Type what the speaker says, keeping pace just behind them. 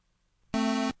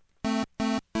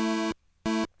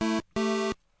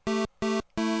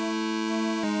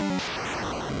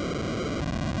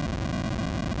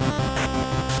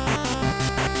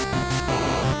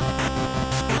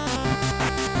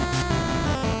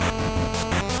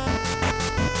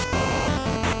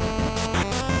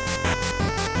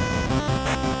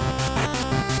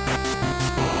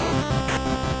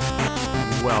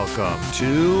Welcome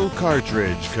to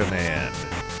Cartridge Command,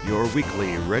 your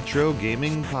weekly retro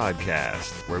gaming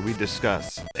podcast where we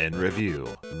discuss and review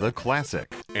the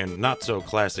classic and not so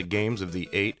classic games of the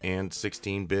 8 and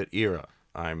 16-bit era.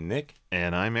 I'm Nick.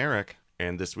 And I'm Eric.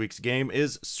 And this week's game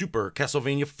is Super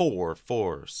Castlevania 4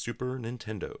 for Super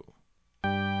Nintendo.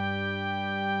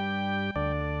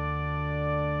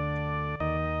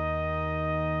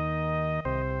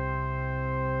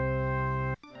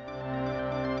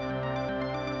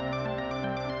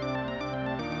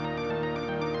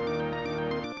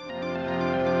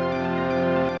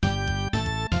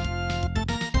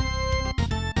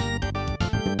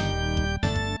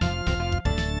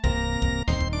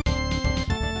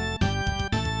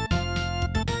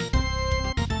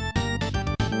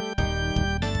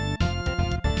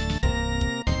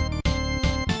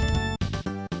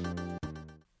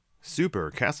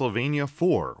 Super Castlevania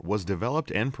 4 was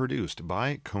developed and produced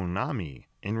by Konami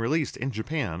and released in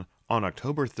Japan on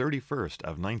October 31st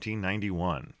of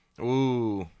 1991.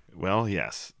 Ooh. Well,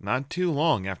 yes, not too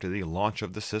long after the launch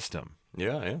of the system.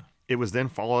 Yeah. It was then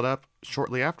followed up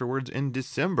shortly afterwards in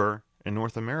December in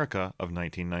North America of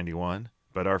 1991,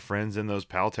 but our friends in those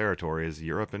PAL territories,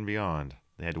 Europe and beyond,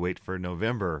 they had to wait for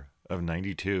November of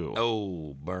 92.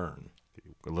 Oh, burn.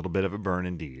 A little bit of a burn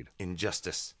indeed.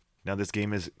 Injustice. Now, this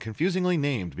game is confusingly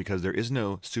named because there is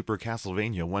no Super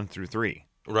Castlevania 1 through 3.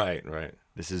 Right.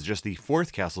 This is just the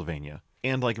fourth Castlevania,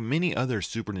 and like many other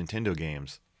Super Nintendo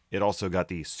games, it also got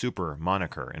the Super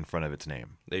moniker in front of its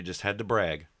name. They just had to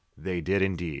brag. They did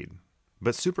indeed.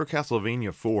 But Super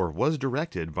Castlevania 4 was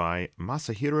directed by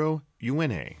Masahiro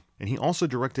Uene, and he also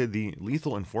directed the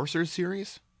Lethal Enforcers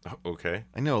series. Okay.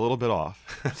 I know, a little bit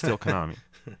off. Still Konami.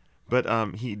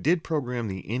 But he did program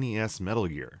the NES Metal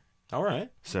Gear. All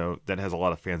right. So that has a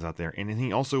lot of fans out there. And then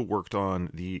he also worked on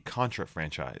the Contra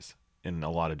franchise in a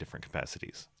lot of different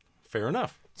capacities. Fair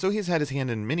enough. So he's had his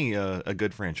hand in many a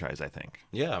good franchise, I think.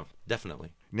 Yeah,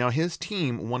 definitely. Now, his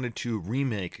team wanted to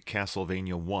remake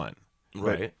Castlevania 1.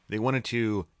 Right. They wanted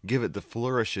to give it the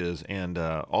flourishes and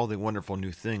all the wonderful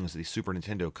new things the Super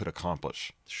Nintendo could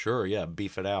accomplish. Sure, yeah,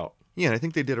 beef it out. Yeah, and I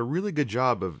think they did a really good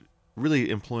job of really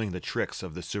employing the tricks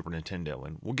of the Super Nintendo,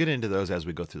 and we'll get into those as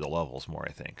we go through the levels more,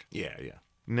 I think. Yeah.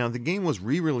 Now, the game was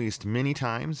re-released many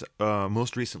times,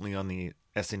 most recently on the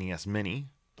SNES Mini.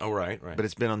 Oh, right. But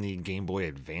it's been on the Game Boy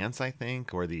Advance, I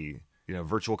think, or the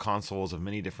virtual consoles of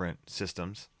many different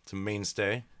systems. It's a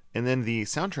mainstay. And then the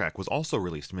soundtrack was also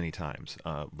released many times,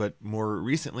 but more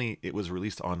recently it was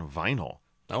released on vinyl.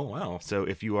 Oh, wow. So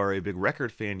if you are a big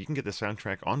record fan, you can get the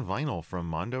soundtrack on vinyl from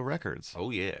Mondo Records.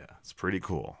 Oh, yeah. It's pretty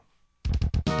cool.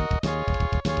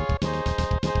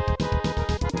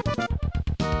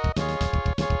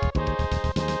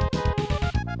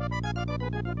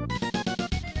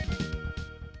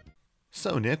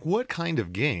 So, Nick, what kind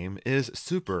of game is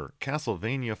Super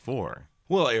Castlevania 4?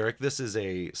 Well, Eric, this is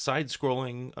a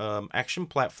side-scrolling action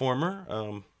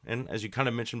platformer, and as you kind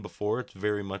of mentioned before, it's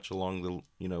very much along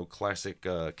the classic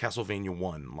Castlevania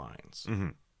 1 lines. Mm-hmm.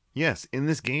 Yes, in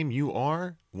this game you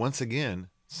are, once again,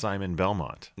 Simon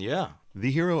Belmont. Yeah.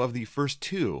 The hero of the first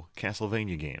two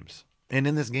Castlevania games. And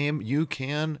in this game you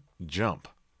can jump.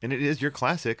 And it is your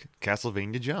classic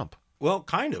Castlevania jump. Well,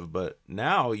 kind of, but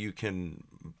now you can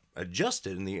adjust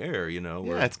it in the air,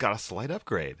 Yeah, it's got a slight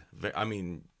upgrade. I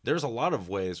mean, there's a lot of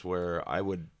ways where I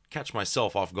would catch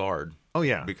myself off guard. Oh,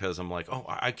 yeah. Because I'm like,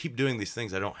 I keep doing these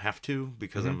things I don't have to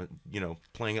because I'm,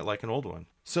 playing it like an old one.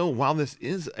 So while this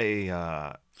is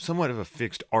a somewhat of a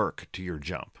fixed arc to your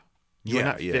jump, you're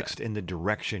not fixed in the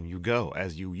direction you go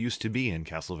as you used to be in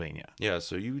Castlevania. Yeah,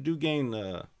 so you do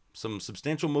gain some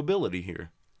substantial mobility here.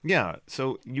 Yeah,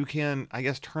 so you can, I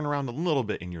guess, turn around a little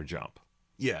bit in your jump.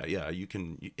 Yeah, you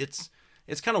can. It's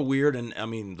kind of weird, and I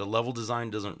mean the level design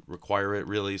doesn't require it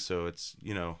really, so it's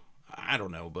I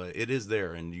don't know, but it is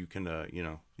there, and you can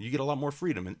you get a lot more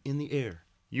freedom in the air.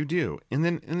 You do, and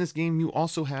then in this game you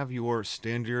also have your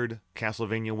standard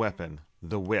Castlevania weapon,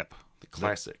 the whip, the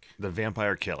classic, the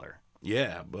vampire killer.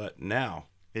 Yeah, but now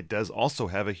it does also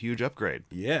have a huge upgrade.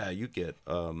 Yeah, you get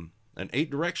an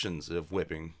 8 directions of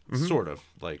whipping, sort of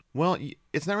like. Well,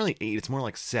 it's not really 8; it's more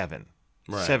like 7.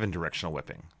 Right. 7 directional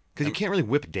whipping. Because you can't really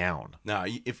whip down. Now,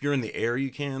 if you're in the air, you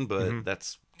can, but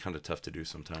that's kind of tough to do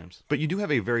sometimes. But you do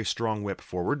have a very strong whip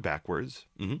forward, backwards,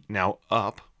 now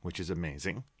up, which is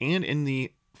amazing, and in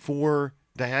the 4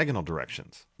 diagonal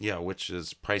directions. Yeah, which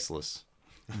is priceless.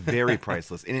 Very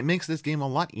priceless. And it makes this game a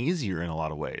lot easier in a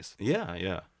lot of ways.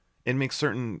 Yeah. It makes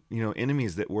certain,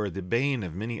 enemies that were the bane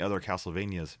of many other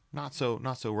Castlevanias not so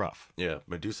rough. Yeah,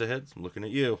 Medusa heads, I'm looking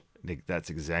at you. That's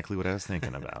exactly what I was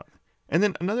thinking about. And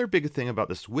then another big thing about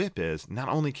this whip is not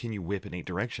only can you whip in 8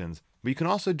 directions, but you can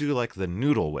also do like the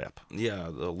noodle whip. Yeah,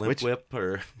 the limp Which- whip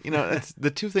or That's the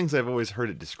two things I've always heard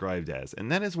it described as. And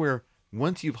that is where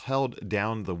once you've held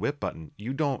down the whip button,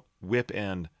 you don't whip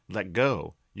and let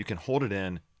go. You can hold it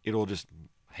in, it'll just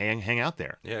hang out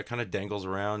there. yeah, it kind of dangles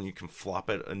around. You can flop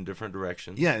it in different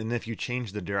directions. Yeah, and if you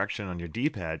change the direction on your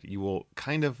D-pad, you will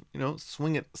kind of,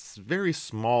 swing it very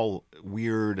small,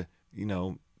 weird,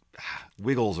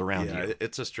 wiggles around Yeah, you.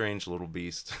 it's a strange little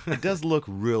beast. It does look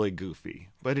really goofy,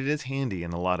 but it is handy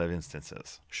in a lot of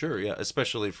instances. Sure, yeah,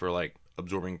 especially for like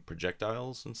absorbing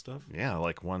projectiles and stuff. Yeah,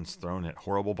 like ones thrown at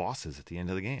horrible bosses at the end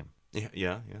of the game. Yeah,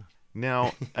 yeah, yeah.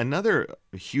 Now, another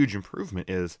huge improvement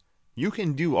is you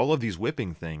can do all of these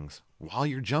whipping things while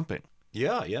you're jumping.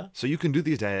 Yeah, yeah. So you can do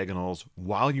these diagonals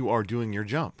while you are doing your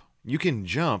jump. You can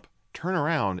jump, turn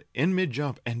around in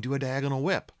mid-jump, and do a diagonal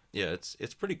whip. Yeah,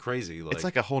 it's pretty crazy. It's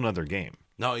like a whole nother game.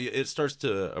 No, it starts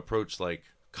to approach like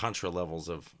Contra levels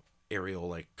of aerial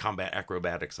like combat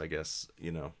acrobatics, I guess.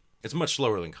 It's much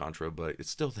slower than Contra, but it's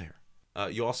still there.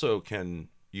 You also can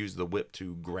use the whip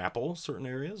to grapple certain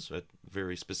areas at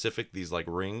very specific, these like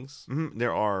rings.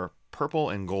 There are purple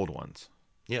and gold ones.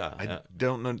 Yeah, I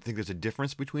don't think there's a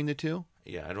difference between the two.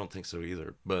 yeah, I don't think so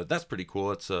either. But that's pretty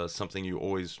cool. It's something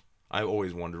I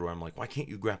always wondered where I'm like, why can't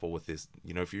you grapple with this?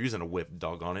 If you're using a whip,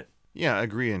 doggone it. Yeah, I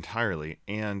agree entirely.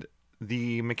 And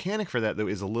the mechanic for that, though,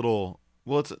 is a little...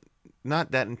 Well, it's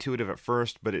not that intuitive at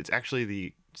first, but it's actually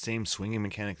the same swinging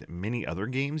mechanic that many other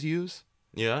games use.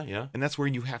 Yeah, yeah. And that's where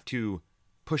you have to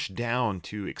push down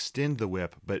to extend the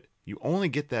whip, but you only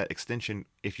get that extension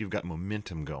if you've got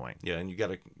momentum going. Yeah, and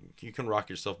you can rock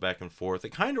yourself back and forth. It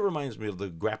kind of reminds me of the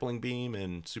grappling beam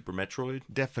in Super Metroid.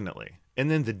 Definitely. And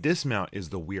then the dismount is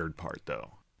the weird part,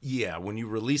 though. Yeah, when you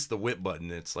release the whip button,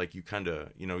 it's like you kind of,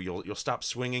 you'll stop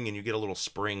swinging and you get a little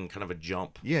spring, kind of a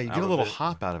jump. Yeah, you out get a of little it.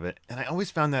 hop out of it. And I always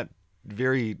found that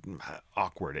very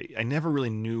awkward. I never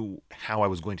really knew how I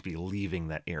was going to be leaving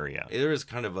that area. There is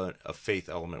kind of a faith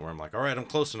element where I'm like, all right, I'm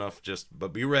close enough,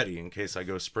 but be ready in case I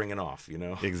go springing off,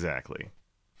 Exactly.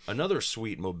 Another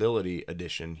sweet mobility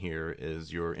addition here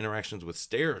is your interactions with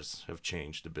stairs have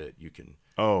changed a bit.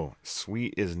 Oh,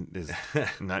 sweet is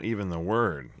not even the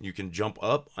word. You can jump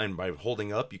up, and by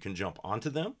holding up, you can jump onto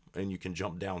them, and you can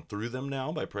jump down through them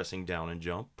now by pressing down and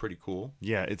jump. Pretty cool.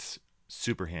 Yeah, it's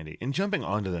super handy. And jumping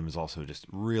onto them is also just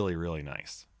really, really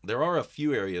nice. There are a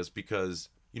few areas because,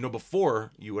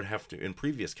 before you would have to, in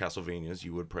previous Castlevanias,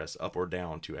 you would press up or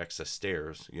down to access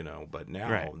stairs, but now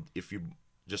Right. if you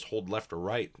just hold left or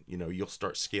right, you'll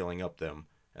start scaling up them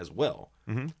as well.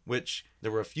 Mm-hmm. Which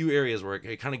there were a few areas where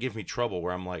it kind of gave me trouble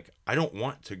where I'm like, I don't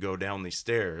want to go down these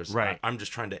stairs. Right. I'm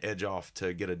just trying to edge off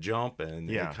to get a jump, and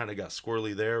Yeah. it kind of got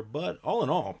squirrely there. But all in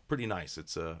all, pretty nice.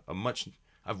 It's a much...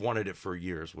 I've wanted it for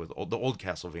years with the old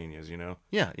Castlevanias,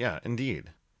 Yeah,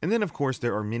 indeed. And then, of course,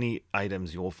 there are many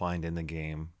items you'll find in the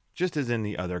game, just as in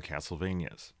the other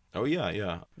Castlevanias. Oh, yeah,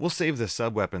 yeah. We'll save the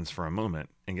sub-weapons for a moment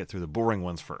and get through the boring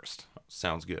ones first.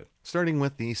 Sounds good. Starting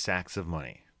with the sacks of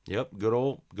money. Yep, good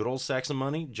old sacks of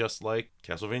money, just like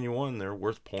Castlevania 1, they're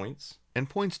worth points. And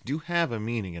points do have a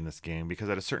meaning in this game because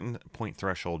at a certain point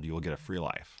threshold, you will get a free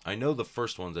life. I know the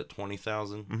first one's at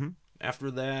 20,000. Mm-hmm. After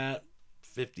that,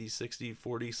 50, 60,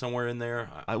 40, somewhere in there.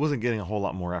 I wasn't getting a whole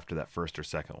lot more after that first or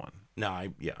second one.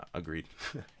 Agreed.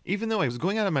 Even though I was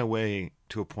going out of my way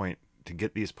to a point to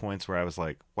get these points where I was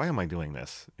like, why am I doing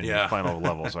this in Yeah. the final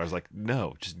level? So I was like,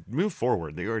 no, just move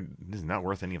forward. This is not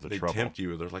worth any of the They trouble. tempt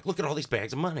you. They're like, look at all these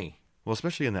bags of money. Well,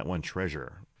 especially in that one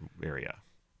treasure area.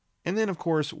 And then, of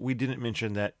course, we didn't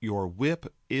mention that your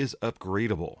whip is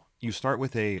upgradable. You start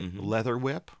with a leather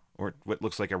whip, or what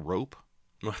looks like a rope.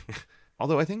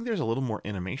 Although I think there's a little more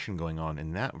animation going on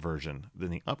in that version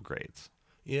than the upgrades.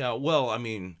 Yeah, well, I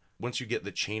mean, once you get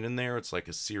the chain in there, it's like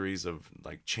a series of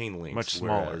like chain links. Much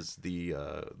smaller. Whereas the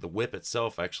whip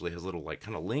itself actually has little like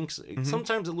kind of links.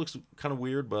 Sometimes it looks kind of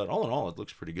weird, but all in all, it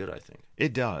looks pretty good, I think.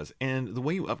 It does. And the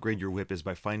way you upgrade your whip is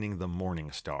by finding the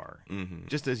Morning Star, Mm-hmm.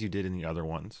 just as you did in the other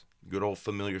ones. Good old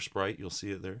familiar sprite. You'll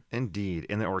see it there. Indeed.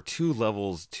 And there are 2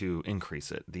 levels to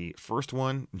increase it. The first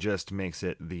one just makes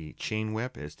it the chain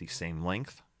whip is the same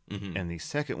length. Mm-hmm. And the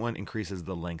second one increases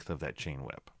the length of that chain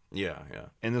whip. Yeah, yeah.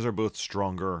 And those are both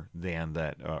stronger than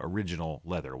that original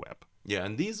leather whip. Yeah,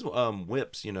 and these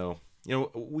whips,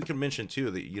 we can mention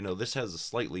too that this has a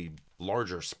slightly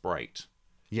larger sprite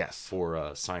Yes.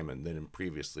 for Simon than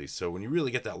previously. So when you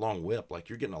really get that long whip, like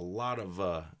you're getting a lot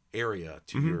of area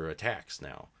to your attacks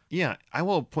now. Yeah, I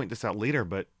will point this out later,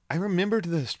 but I remembered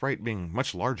the sprite being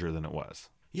much larger than it was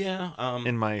Yeah,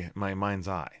 in my mind's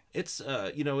eye. it's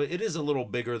it is a little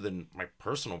bigger than my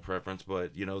personal preference,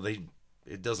 but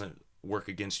it doesn't work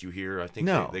against you here. I think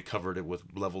No. they covered it with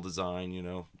level design,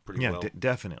 pretty Yeah, well.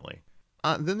 definitely.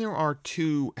 Then there are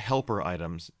two helper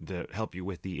items that help you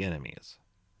with the enemies.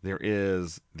 There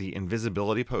is the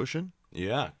invisibility potion,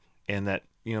 Yeah, and that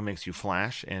makes you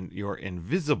flash, and you're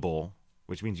invisible,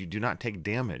 which means you do not take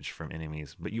damage from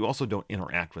enemies, but you also don't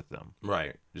interact with them.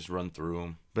 right. Just run through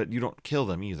them. But you don't kill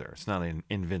them either. It's not an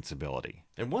invincibility.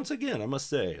 And once again, I must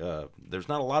say, there's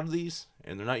not a lot of these,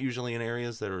 and they're not usually in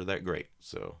areas that are that great.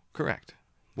 So, Correct.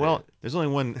 Well, there's only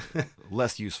one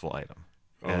less useful item.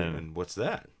 and what's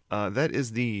that? That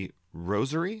is the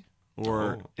rosary,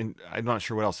 or I'm not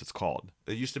sure what else it's called.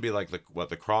 It used to be like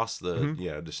the cross,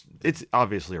 just It's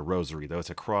obviously a rosary, though. It's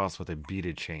a cross with a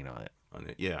beaded chain on it. on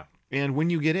it. Yeah, And when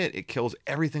you get it, it kills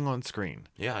everything on screen.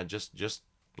 yeah, just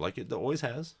like it always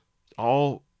has.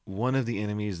 All one of the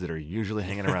enemies that are usually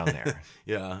hanging around there.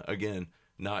 Yeah, again,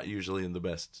 not usually in the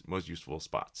best, most useful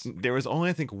spots. There was only,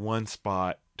 I think, one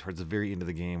spot towards the very end of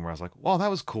the game where I was like, well, that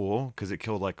was cool, because it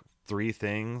killed like 3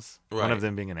 things, one Right. of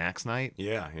them being an axe knight.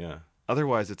 Yeah, yeah.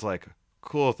 Otherwise, it's like,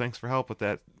 cool, thanks for help with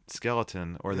that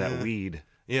skeleton or that weed.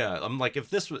 Yeah, I'm like, if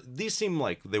these seem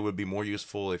like they would be more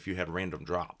useful if you had random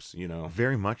drops,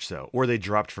 Very much so. Or they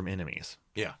dropped from enemies.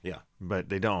 Yeah, yeah. But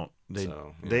they don't.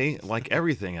 So, yeah. They, like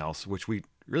everything else, which we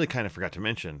really kind of forgot to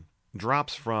mention,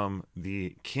 drops from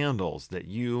the candles that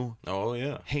you Oh,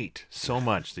 yeah. hate so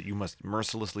much that you must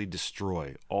mercilessly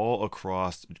destroy all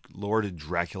across Lord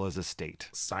Dracula's estate.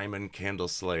 Simon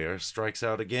Candleslayer strikes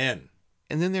out again.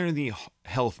 And then there are the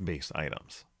health-based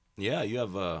items. Yeah, you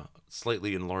have a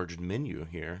slightly enlarged menu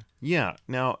here. Yeah,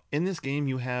 now in this game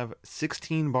you have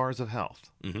 16 bars of health,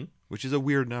 which is a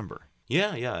weird number.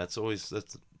 Yeah, yeah. That's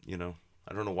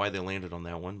I don't know why they landed on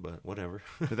that one, but whatever.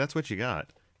 But that's what you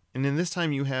got. And then this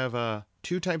time you have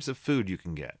 2 types of food you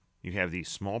can get. You have the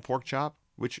small pork chop,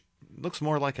 which looks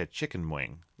more like a chicken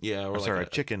wing. Yeah, or A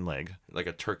chicken leg. like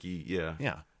a turkey. Yeah.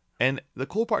 Yeah. And the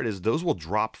cool part is those will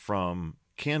drop from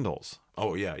candles.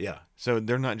 Oh, yeah, yeah. So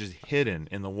they're not just hidden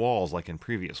in the walls like in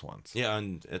previous ones. Yeah,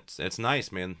 and it's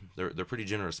nice, man. They're pretty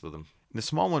generous with them. The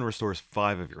small one restores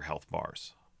 5 of your health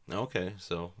bars. Okay,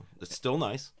 so it's still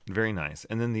nice. Very nice.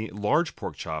 And then the large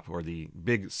pork chop, or the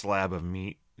big slab of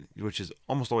meat, which is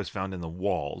almost always found in the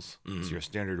walls, it's your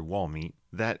standard wall meat,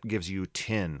 that gives you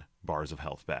 10 bars of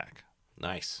health back.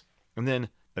 Nice. And then,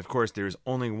 of course, there's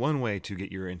only one way to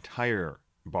get your entire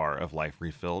bar of life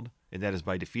refilled, and that is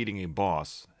by defeating a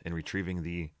boss and retrieving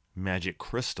the magic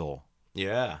crystal,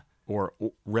 Yeah, or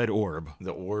red orb.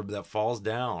 the orb that falls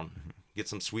down. Get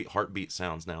some sweet heartbeat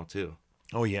sounds now too.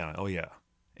 Oh yeah, oh yeah.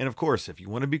 And of course, if you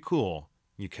want to be cool,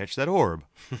 you catch that orb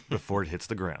before it hits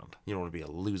the ground. You don't want to be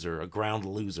a loser, a ground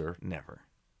loser. Never.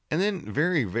 And then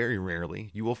very, very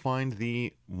rarely, you will find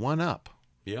the 1-up.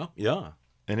 Yeah, yeah.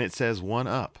 And it says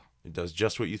 1-up. It does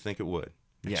just what you think it would.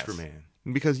 Yes. Extra man.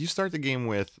 Because you start the game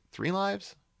with 3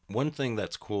 lives. One thing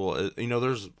that's cool,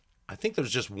 I think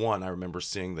there's just one I remember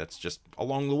seeing that's just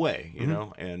along the way,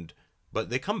 but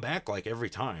they come back like every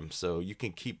time. So you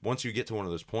can once you get to one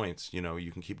of those points, you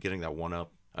can keep getting that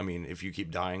 1-up. I mean, if you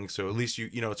keep dying, so at least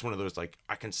it's one of those like,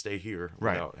 I can stay here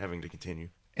without having to continue.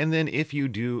 And then if you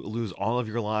do lose all of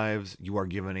your lives, you are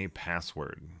given a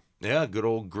password. Yeah, good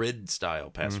old grid style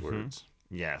passwords.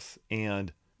 Yes.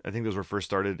 And I think those were first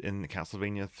started in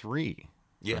Castlevania 3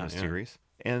 series.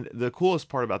 And the coolest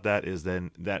part about that is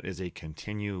then that is a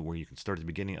continue where you can start at the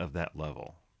beginning of that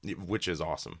level. Which is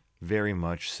awesome. Very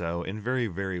much so, and very,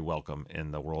 very welcome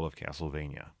in the world of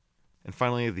Castlevania. And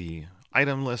finally, the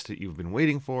item list that you've been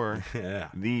waiting for, Yeah.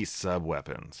 the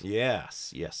sub-weapons.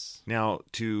 Yes, yes. Now,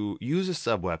 to use a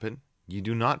sub-weapon, you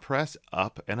do not press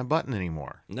up and a button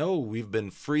anymore. No, we've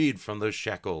been freed from those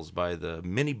shackles by the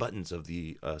many buttons of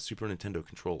the Super Nintendo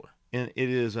controller. And it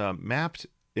is mapped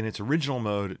in its original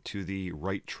mode to the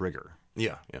right trigger.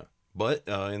 Yeah, yeah. But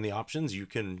in the options, you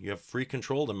have free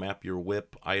control to map your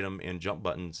whip, item, and jump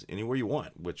buttons anywhere you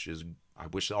want, which is, I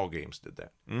wish all games did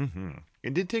that.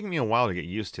 It did take me a while to get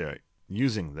used to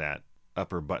using that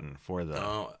upper button for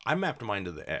the... I mapped mine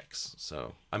to the X,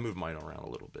 so I moved mine around a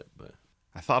little bit, but...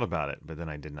 I thought about it, but then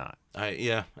I did not.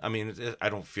 I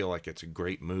don't feel like it's a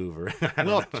great move. Or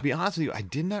Well, to be honest with you, I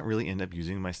did not really end up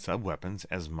using my sub-weapons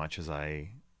as much as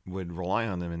I would rely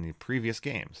on them in the previous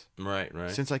games. Right.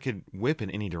 Since I could whip in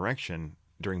any direction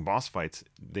during boss fights,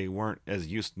 they weren't as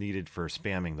needed for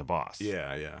spamming the boss.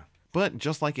 Yeah. But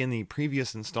just like in the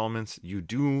previous installments, you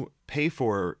do pay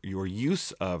for your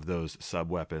use of those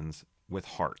sub-weapons with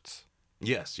hearts.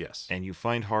 Yes. And you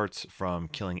find hearts from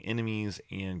killing enemies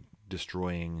and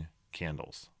destroying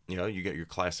candles. You get your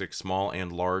classic small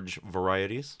and large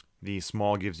varieties. The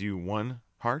small gives you 1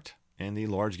 heart, and the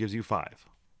large gives you 5.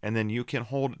 and then you can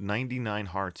hold 99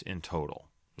 hearts in total.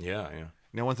 Yeah, yeah.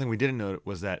 Now, one thing we didn't note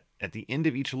was that at the end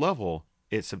of each level,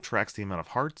 it subtracts the amount of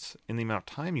hearts and the amount of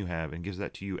time you have and gives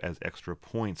that to you as extra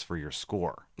points for your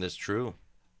score. That's true.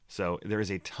 So there is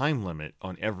a time limit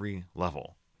on every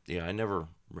level. Yeah, I never,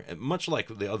 much like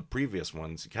the other previous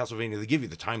ones, Castlevania, they give you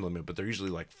the time limit, but they're usually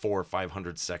like 400 or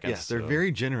 500 seconds. Yes, they're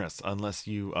very generous unless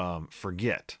you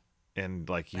forget and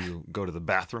like you go to the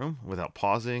bathroom without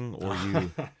pausing, or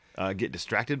you get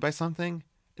distracted by something,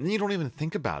 and then you don't even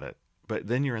think about it. But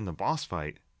then you're in the boss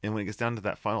fight, and when it gets down to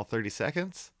that final 30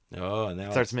 seconds, Oh, and now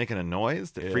it starts making a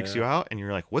noise that freaks you out, and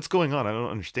you're like, what's going on? I don't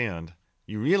understand.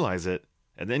 You realize it,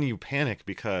 and then you panic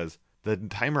because the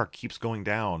timer keeps going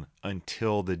down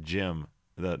until the gem,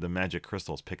 the magic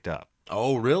crystal, is picked up.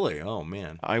 Oh, really? Oh,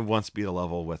 man. I once beat a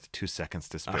level with 2 seconds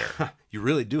to spare. You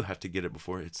really do have to get it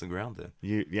before it hits the ground then.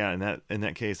 Yeah, in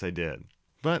that case, I did.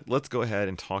 But let's go ahead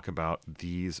and talk about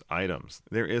these items.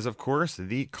 There is, of course,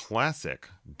 the classic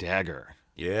dagger.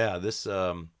 Yeah, this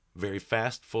very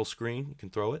fast, full screen. You can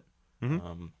throw it.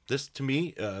 This, to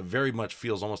me, very much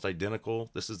feels almost identical.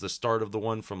 This is the start of the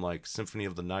one from, like, Symphony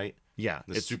of the Night. Yeah,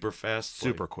 It's super fast.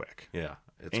 super like, quick. Yeah,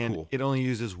 it's And cool. it only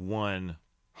uses 1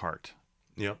 heart.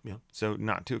 Yep, yep. So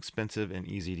not too expensive and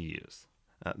easy to use.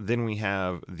 Then we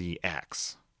have the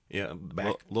axe. Yeah,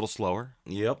 back. Little slower.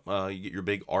 Yep, you get your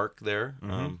big arc there.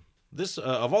 This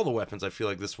of all the weapons, I feel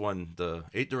like this one, the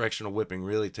 8-directional whipping,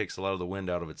 really takes a lot of the wind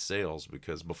out of its sails,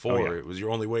 because before it was your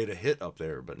only way to hit up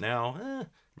there, but now,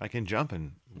 I can jump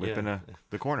and whip Yeah. in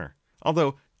the corner.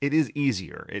 Although it is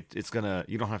easier.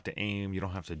 You don't have to aim, you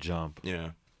don't have to jump.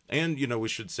 yeah. And, we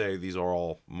should say these are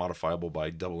all modifiable by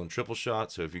double and triple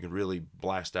shot, so if you can really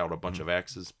blast out a bunch of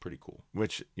axes, pretty cool.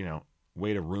 Which,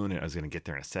 way to ruin it. I was going to get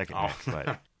there in a second, Oh. Nick, but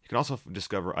you can also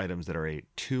discover items that are a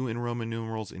 2 in Roman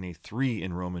numerals and a 3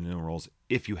 in Roman numerals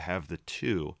if you have the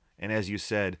 2. And as you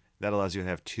said, that allows you to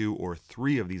have 2 or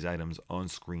 3 of these items on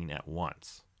screen at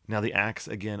once. Now, the axe,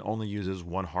 again, only uses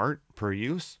 1 heart per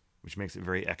use, which makes it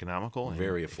very economical. And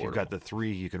Very if you've got affordable. the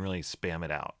 3, you can really spam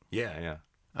it out. Yeah, yeah.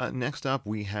 Next up,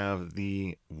 we have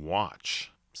the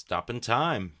watch. Stop in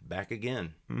time. Back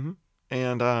again.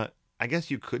 And I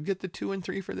guess you could get the 2 and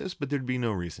 3 for this, but there'd be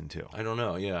no reason to. I don't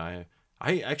know. Yeah,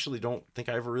 I actually don't think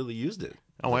I ever really used it.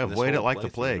 Oh, I This avoid it whole like the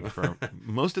playthrough. plague for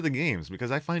most of the games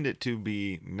because I find it to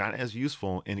be not as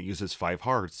useful, and it uses 5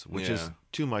 hearts, which is Yeah.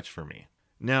 too much for me.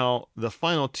 Now, the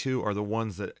final 2 are the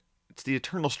ones that it's the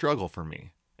eternal struggle for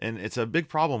me. And it's a big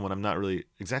problem when I'm not really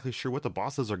exactly sure what the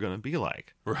bosses are going to be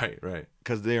like, Right, right.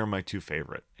 because they are my 2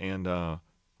 favorite. And, well,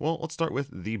 let's start with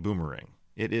the boomerang.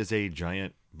 It is a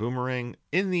giant boomerang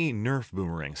in the Nerf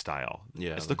boomerang style.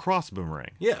 Yeah. It's the cross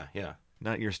boomerang, Yeah, yeah.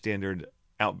 not your standard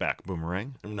Outback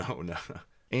boomerang. No, no.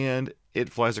 And it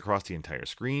flies across the entire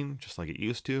screen, just like it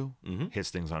used to, hits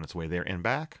things on its way there and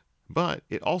back, but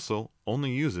it also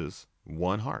only uses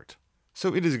 1 heart.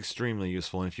 So it is extremely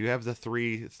useful, and if you have the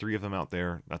three of them out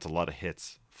there, that's a lot of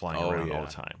hits flying around all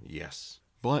the time. Yes.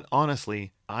 But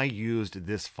honestly, I used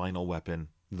this final weapon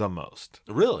the most.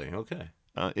 Really? Okay.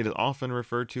 It is often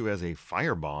referred to as a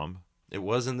firebomb, It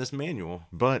was in this manual.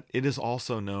 but it is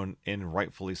also known, and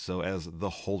rightfully so, as the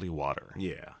holy water.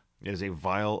 Yeah. It is a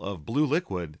vial of blue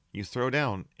liquid you throw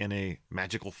down, and a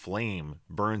magical flame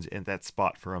burns in that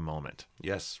spot for a moment.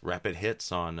 Yes. Rapid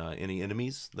hits on any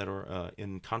enemies that are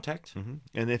in contact.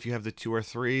 And if you have the 2 or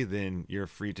 3, then you're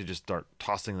free to just start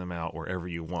tossing them out wherever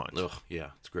you want. Ugh.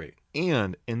 Yeah. It's great.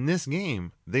 And in this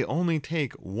game, they only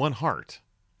take 1 heart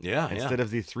Yeah. instead of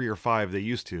the 3 or 5 they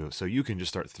used to, so you can just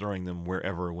start throwing them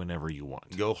wherever, whenever you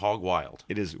want. Go hog wild.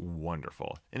 It is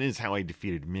wonderful, and it is how I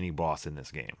defeated many boss in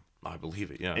this game. I believe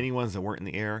it. Yeah. Any ones that weren't in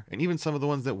the air, and even some of the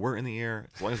ones that were in the air,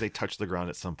 as long as they touched the ground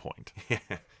at some point.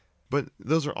 But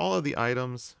those are all of the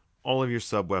items, all of your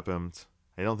sub-weapons.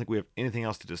 I don't think we have anything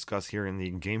else to discuss here in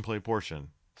the gameplay portion,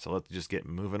 so let's just get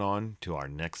moving on to our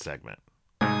next segment.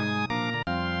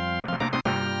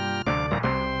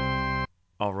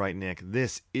 All right, Nick,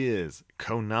 this is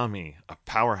Konami, a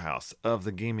powerhouse of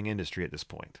the gaming industry at this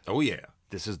point. Oh yeah.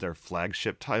 This is their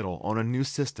flagship title on a new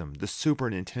system, the Super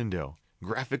Nintendo.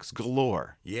 Graphics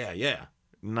galore. Yeah. Yeah.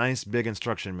 Nice big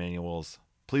instruction manuals.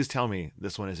 Please tell me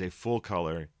this one is a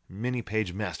full-color,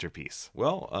 mini-page masterpiece.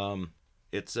 Well,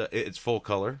 it's full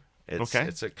color. It's, Okay.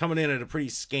 It's coming in at a pretty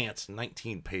scant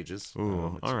 19 pages.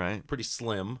 Ooh, It's all right. Pretty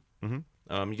slim.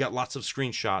 You got lots of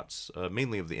screenshots,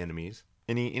 mainly of the enemies.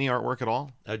 Any artwork at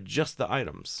all? Just the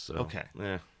items. So, Okay.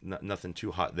 Nothing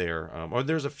too hot there. Or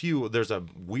there's a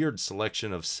weird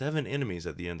selection of 7 enemies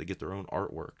at the end that get their own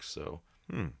artwork. So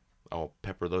I'll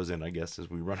pepper those in, I guess, as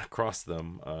we run across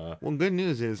them. Well, good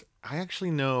news is I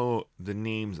actually know the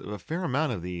names of a fair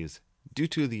amount of these due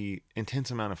to the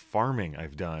intense amount of farming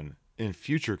I've done in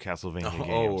future Castlevania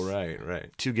Oh, games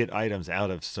right. to get items out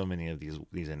of so many of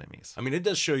these enemies. I mean, it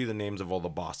does show you the names of all the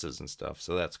bosses and stuff,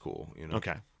 so that's cool, you know.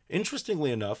 Okay.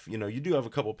 Interestingly enough, you know, you do have a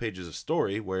couple pages of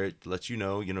story where it lets you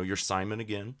know, you're Simon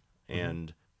again,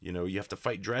 and you have to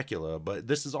fight Dracula. But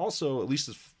this is also, at least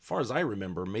as far as I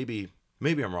remember, maybe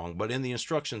I'm wrong, but in the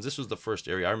instructions, this was the first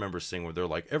area I remember seeing where they're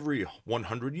like, every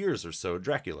 100 years or so,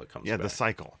 Dracula comes Yeah, back. the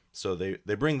cycle. So they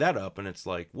bring that up, and it's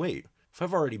like, wait, if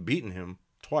I've already beaten him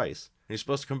twice, and he's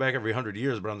supposed to come back every 100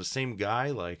 years, but I'm the same guy,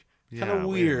 like, kind Yeah, of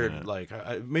wait a weird. minute.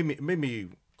 Like, made me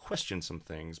question some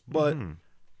things, but.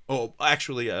 Oh,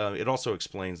 actually, it also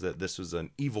explains that this was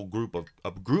an evil group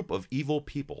of evil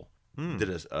people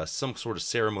did some sort of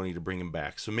ceremony to bring him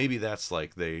back. So maybe that's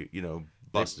like they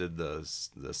busted the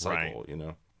cycle,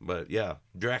 Right. But yeah,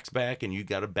 Drax back, and you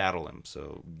got to battle him.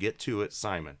 So get to it,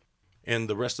 Simon. And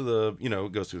the rest of the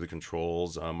it goes through the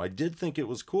controls. I did think it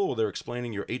was cool. They're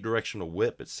explaining your 8-directional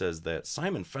whip. It says that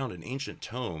Simon found an ancient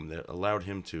tome that allowed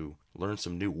him to learn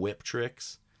some new whip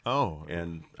tricks. Oh,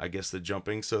 And I guess the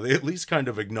jumping, so they at least kind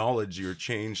of acknowledge your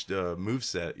changed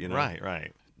moveset,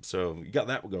 right. So you got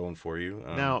that going for you.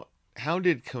 Now, how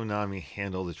did Konami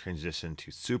handle the transition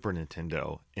to Super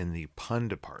Nintendo in the pun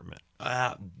department?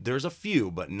 There's a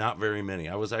few, but not very many.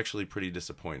 I was actually pretty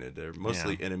disappointed. They're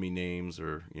mostly Yeah. enemy names,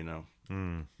 or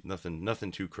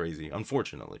nothing too crazy,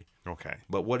 unfortunately. Okay.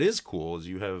 But what is cool is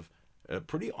you have a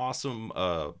pretty awesome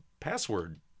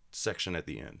password section at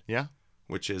the end, Yeah.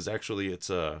 which is actually it's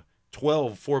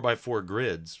 12 4x4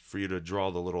 grids for you to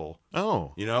draw the little,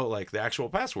 Oh, like the actual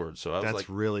password. So I was that's like,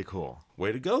 really cool.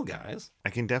 way to go, guys. I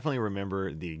can definitely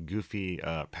remember the goofy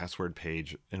password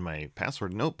page in my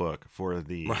password notebook for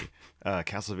the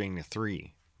Castlevania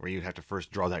 3, where you'd have to first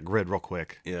draw that grid real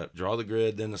quick. Yeah, draw the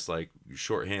grid. Then it's like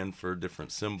shorthand for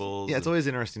different symbols. Yeah, it's always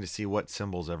interesting to see what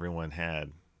symbols everyone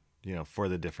had, for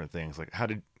the different things. Like how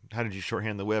did you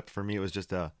shorthand the whip? For me, it was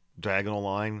just a diagonal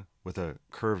line with a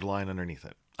curved line underneath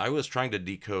it. I was trying to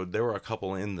decode. There were a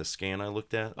couple in the scan I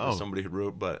looked at that somebody had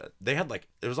wrote, but they had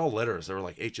it was all letters. There were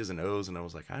like H's and O's, and I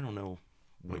was like, I don't know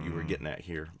what you were getting at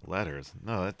here. Letters.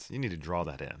 No, you need to draw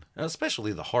that in.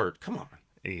 Especially the heart. Come on.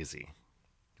 Easy.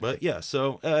 But yeah,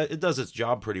 so it does its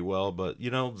job pretty well, but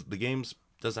the games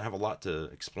doesn't have a lot to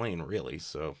explain really,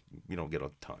 so you don't get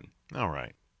a ton. All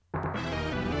right.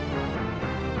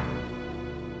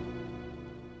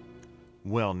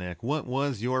 Well, Nick, what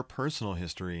was your personal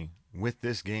history with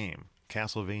this game,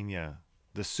 Castlevania,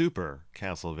 the Super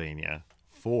Castlevania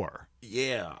 4?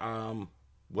 Yeah,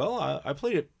 well, I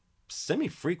played it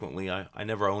semi-frequently. I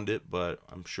never owned it, but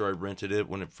I'm sure I rented it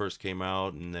when it first came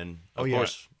out, and then, of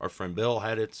course, our friend Bill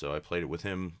had it, so I played it with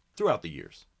him throughout the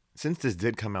years. Since this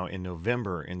did come out in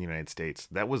November in the United States,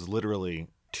 that was literally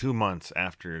 2 months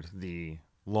after the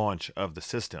launch of the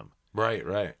system.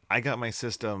 Right. I got my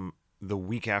system the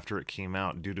week after it came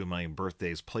out due to my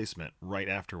birthday's placement right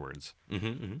afterwards.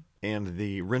 And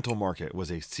the rental market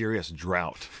was a serious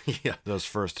drought Yeah. those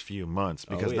first few months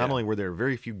because not only were there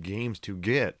very few games to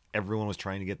get, everyone was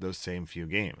trying to get those same few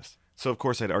games. So, of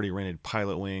course, I'd already rented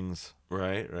Pilot Wings,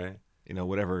 Right.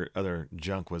 whatever other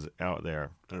junk was out there.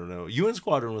 I don't know. UN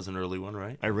Squadron was an early one,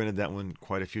 right? I rented that one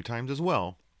quite a few times as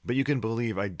well. But you can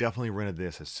believe I definitely rented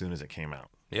this as soon as it came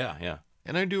out. Yeah.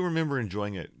 And I do remember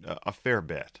enjoying it a fair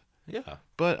bit. Yeah.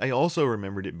 But I also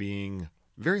remembered it being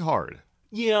very hard.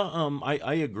 Yeah,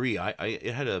 I agree.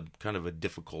 It had a kind of a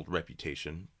difficult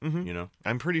reputation,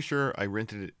 I'm pretty sure I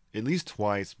rented it at least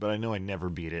twice, but I know I never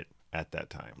beat it at that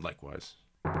time. Likewise.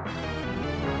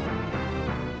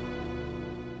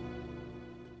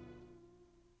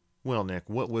 Well, Nick,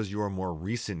 what was your more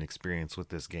recent experience with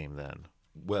this game then?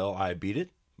 Well, I beat it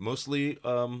mostly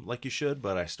like you should,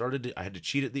 but I had to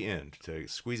cheat at the end to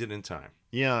squeeze it in time.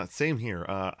 Yeah, same here.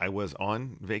 I was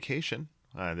on vacation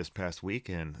this past week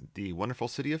in the wonderful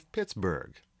city of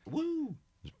Pittsburgh. Woo!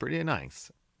 It was pretty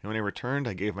nice. And when I returned,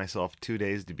 I gave myself 2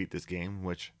 days to beat this game,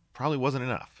 which probably wasn't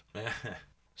enough.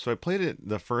 So I played it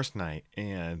the first night,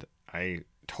 and I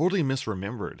totally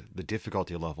misremembered the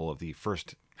difficulty level of the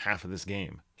first half of this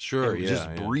game. Sure, It was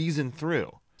just breezing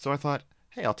through. So I thought,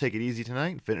 hey, I'll take it easy tonight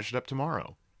and finish it up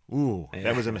tomorrow. Ooh,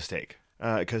 that was a mistake.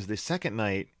 Because the second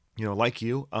night, like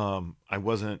you, I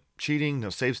wasn't cheating,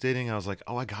 no save stating. I was like,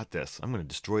 oh, I got this. I'm going to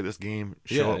destroy this game,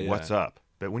 show it what's up.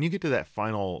 But when you get to that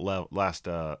final last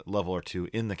level or two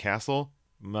in the castle,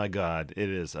 my God, it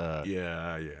is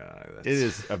it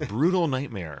is a brutal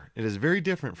nightmare. It is very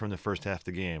different from the first half of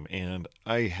the game, and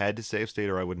I had to save state,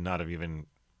 or I would not have even.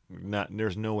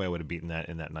 There's no way I would have beaten that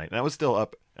in that night. And I was still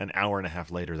up an hour and a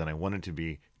half later than I wanted to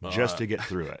be just to get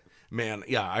through it. Man,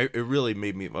 yeah, it really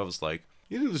made me. I was like,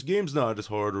 this game's not as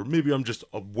hard, or maybe I'm just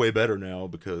way better now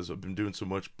because I've been doing so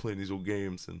much playing these old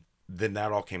games. And then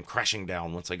that all came crashing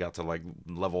down once I got to like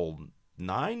level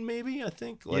 9, maybe, I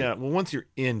think. Like, Yeah, well, once you're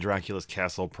in Dracula's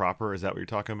castle proper, is that what you're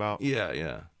talking about? yeah,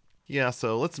 yeah. Yeah,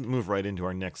 so let's move right into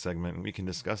our next segment, and we can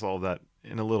discuss all that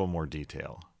in a little more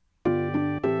detail. I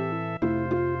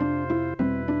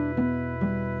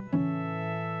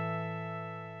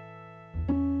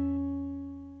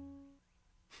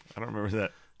don't remember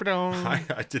that.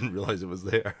 I didn't realize it was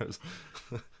there.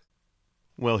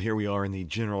 Well, here we are in the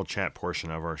general chat portion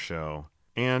of our show.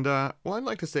 And, well, I'd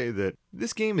like to say that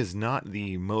this game is not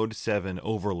the Mode 7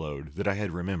 overload that I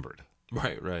had remembered.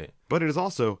 Right. But it is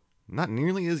also not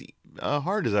nearly as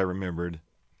hard as I remembered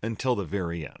until the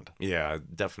very end. Yeah,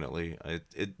 definitely.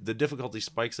 The difficulty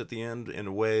spikes at the end in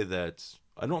a way that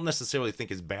I don't necessarily think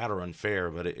is bad or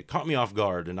unfair, but it caught me off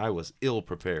guard, and I was ill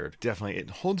prepared. Definitely. It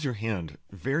holds your hand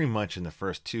very much in the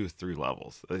first 2-3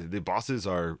 levels. The bosses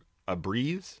are a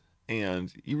breeze,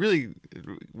 and it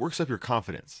works up your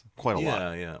confidence quite a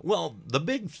lot. Yeah. Well, the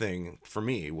big thing for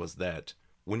me was that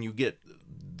when you get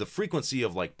the frequency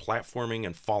of like platforming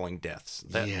and falling deaths,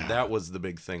 that was the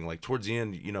big thing. Like towards the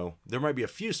end, there might be a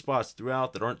few spots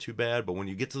throughout that aren't too bad, but when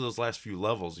you get to those last few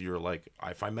levels, you're like,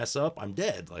 if I mess up, I'm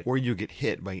dead. Like, or you get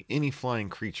hit by any flying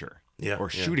creature or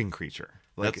shooting creature.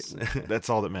 Like that's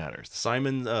all that matters.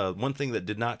 Simon, one thing that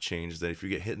did not change is that if you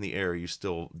get hit in the air, you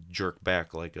still jerk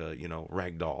back like a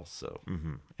rag doll. So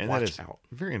and watch that is out.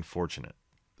 Very unfortunate.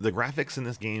 The graphics in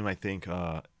this game, I think,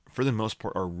 for the most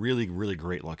part, are really, really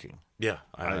great looking. Yeah,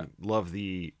 I love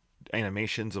the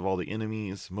animations of all the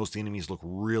enemies. Most of the enemies look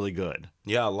really good.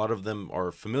 Yeah, a lot of them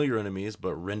are familiar enemies,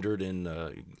 but rendered in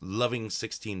loving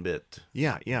 16-bit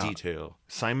detail.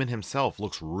 Simon himself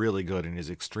looks really good and is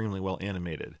extremely well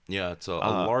animated. Yeah, it's a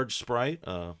large sprite.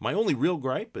 My only real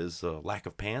gripe is lack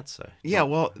of pants.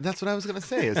 Well, that's what I was going to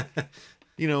say is...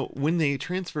 when they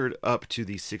transferred up to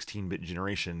the 16-bit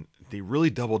generation, they really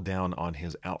doubled down on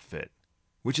his outfit,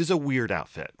 which is a weird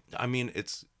outfit. I mean,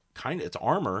 it's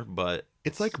armor, but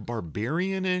it's like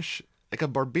barbarian-ish, like a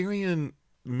barbarian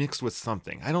mixed with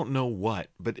something. I don't know what,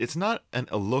 but it's not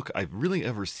a look I've really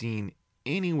ever seen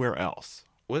anywhere else.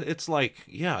 Well, it's like,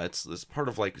 it's part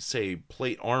of like, say,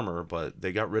 plate armor, but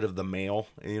they got rid of the mail.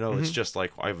 It's just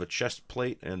like I have a chest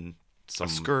plate and some a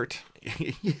skirt.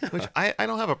 Yeah. Which I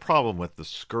don't have a problem with the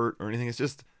skirt or anything. It's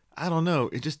just, I don't know.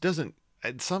 It just doesn't,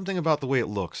 something about the way it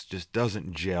looks just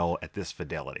doesn't gel at this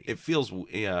fidelity. It feels,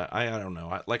 I don't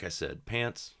know. Like I said,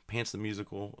 Pants the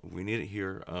musical, we need it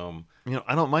here.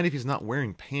 I don't mind if he's not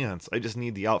wearing pants. I just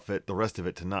need the outfit, the rest of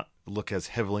it, to not look as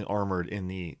heavily armored in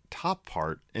the top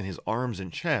part, in his arms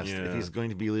and chest, if he's going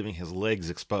to be leaving his legs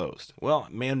exposed. Well,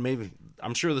 man, maybe,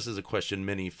 I'm sure this is a question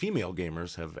many female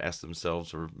gamers have asked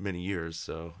themselves for many years,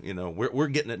 so, we're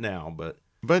getting it now, but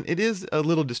it is a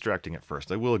little distracting at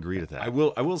first. I will agree to that. I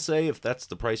will say, if that's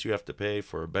the price you have to pay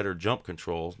for a better jump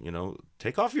control,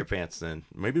 take off your pants then.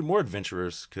 Maybe more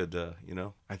adventurers could,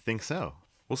 I think so.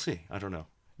 We'll see. I don't know.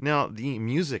 Now, the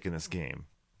music in this game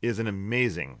is an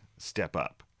amazing step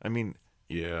up. I mean,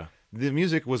 yeah, the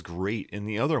music was great in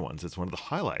the other ones. It's one of the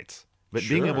highlights. But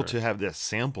being able to have the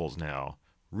samples now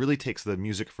really takes the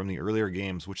music from the earlier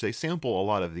games, which they sample a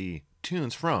lot of the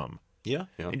tunes from. Yeah.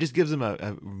 It just gives them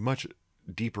a much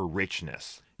deeper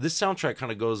richness. This soundtrack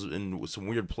kind of goes in some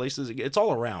weird places. It's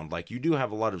all around. Like, you do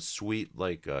have a lot of sweet,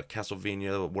 like,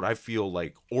 Castlevania, what I feel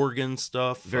like organ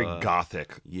stuff. Very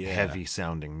gothic, heavy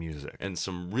sounding music. And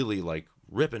some really, like,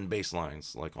 ripping bass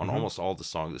lines, like, on almost all the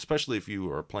songs. Especially if you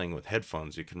are playing with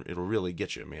headphones, it'll really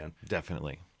get you, man.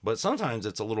 Definitely. But sometimes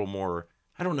it's a little more,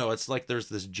 I don't know, it's like there's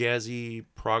this jazzy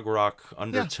prog rock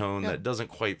undertone that doesn't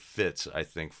quite fit, I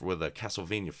think, with a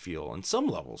Castlevania feel on some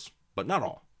levels, but not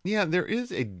all. Yeah, there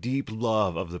is a deep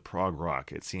love of the prog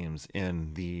rock, it seems,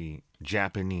 in the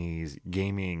Japanese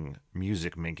gaming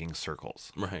music making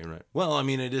circles. Right. Well, I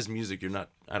mean, it is music. You're not,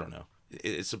 I don't know.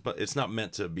 It's not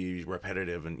meant to be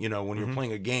repetitive. And, when you're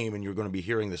playing a game and you're going to be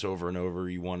hearing this over and over,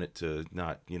 you want it to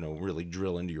not, really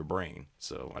drill into your brain.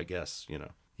 So I guess,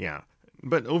 Yeah.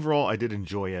 But overall, I did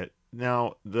enjoy it.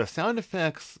 Now, the sound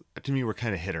effects to me were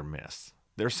kind of hit or miss.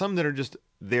 There's some that are just,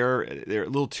 they're a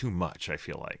little too much, I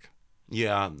feel like.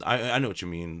 Yeah, I know what you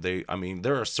mean.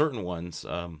 There are certain ones.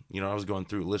 I was going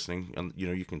through listening, and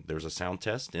there's a sound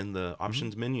test in the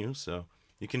options menu, so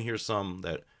you can hear some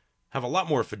that have a lot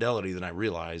more fidelity than I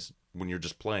realized when you're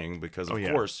just playing, because of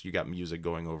course you got music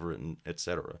going over it and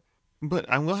etc. But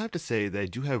I will have to say that I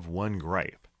do have one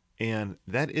gripe, and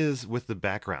that is with the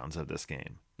backgrounds of this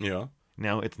game. Yeah.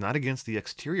 Now, it's not against the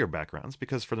exterior backgrounds,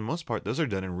 because for the most part, those are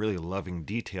done in really loving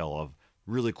detail of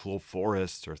really cool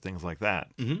forests or things like that.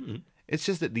 Mm-hmm. It's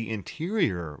just that the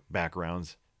interior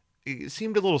backgrounds, it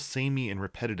seemed a little samey and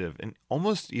repetitive and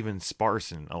almost even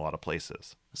sparse in a lot of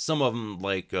places. Some of them,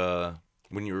 like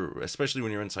especially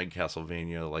when you're inside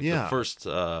Castlevania, like the Yeah. first.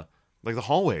 Like the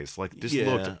hallways, like just Yeah.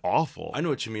 looked awful. I know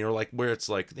what you mean, or like where it's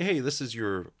like, hey, this is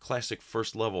your classic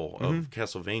first level of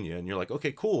Castlevania, and you're like,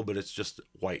 okay, cool, but it's just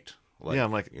white. Like, Yeah,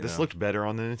 I'm like, you this know, looked better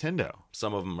on the Nintendo.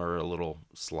 some of them are a little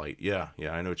slight. Yeah,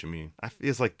 yeah, I know what you mean.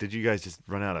 It's like, did you guys just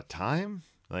run out of time?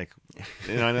 Like,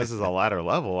 I know this is a ladder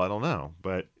level. I don't know,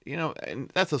 but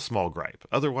and that's a small gripe.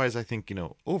 Otherwise, I think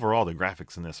overall the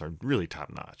graphics in this are really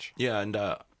top notch. Yeah, and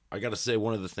I got to say,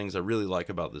 one of the things I really like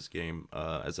about this game,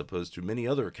 as opposed to many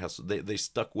other they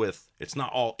stuck with, it's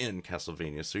not all in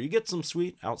Castlevania, so you get some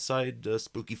sweet outside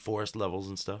spooky forest levels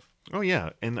and stuff. Oh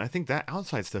yeah, and I think that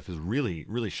outside stuff is really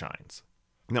really shines.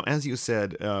 Now, as you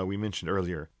said, we mentioned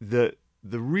earlier, the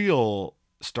real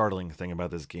startling thing about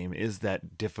this game is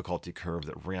that difficulty curve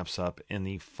that ramps up in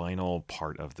the final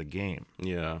part of the game.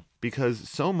 Yeah. Because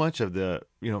so much of the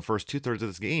first 2/3 of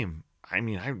this game, I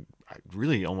mean, I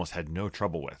really almost had no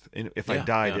trouble with. And if I Yeah,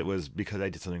 died, yeah. it was because I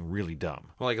did something really dumb.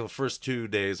 Well, like the first 2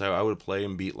 days, I would play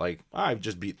and beat I've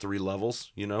just beat 3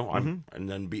 levels, and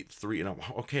then beat 3, and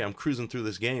I'm cruising through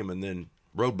this game, and then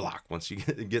roadblock once you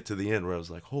get to the end, where I was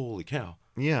like, holy cow.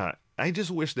 Yeah, I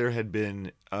just wish there had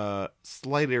been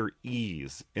slighter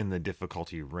ease in the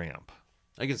difficulty ramp.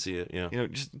 I can see it, yeah.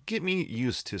 Just get me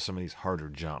used to some of these harder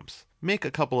jumps. Make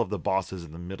a couple of the bosses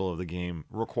in the middle of the game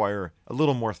require a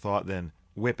little more thought than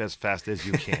whip as fast as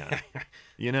you can.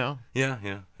 Yeah, yeah,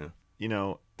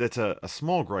 yeah. That's a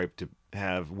small gripe to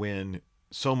have when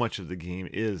so much of the game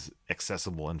is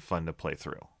accessible and fun to play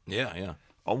through. Yeah, yeah.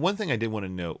 One thing I did want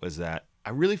to note was that I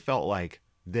really felt like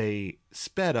they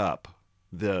sped up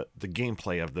the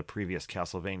gameplay of the previous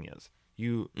Castlevanias.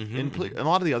 In a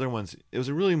lot of the other ones, it was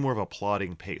really more of a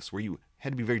plodding pace where you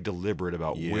had to be very deliberate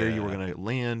about where you were Yeah. going to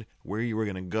land, where you were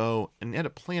going to go, and you had to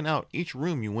plan out each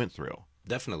room you went through.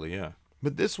 Definitely, yeah.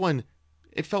 But this one,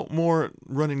 it felt more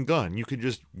run and gun. You could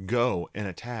just go and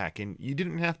attack, and you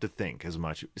didn't have to think as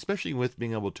much, especially with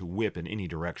being able to whip in any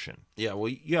direction. Yeah, well,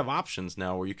 you have options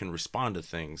now where you can respond to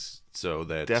things so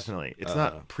that... Definitely. It's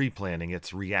not pre-planning,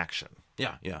 it's reaction.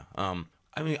 Yeah, yeah.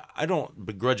 I mean, I don't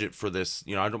begrudge it for this.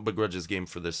 I don't begrudge this game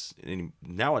for this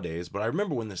nowadays. But I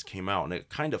remember when this came out, and it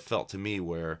kind of felt to me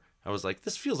where I was like,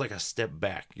 this feels like a step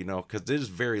back, because it is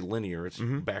very linear. It's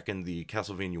back in the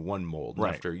Castlevania 1 mold. And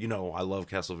Right. after, I love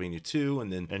Castlevania 2,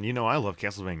 and then... And I love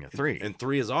Castlevania 3. And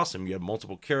 3 is awesome. You have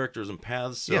multiple characters and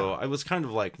paths. So Yeah. I was kind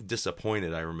of like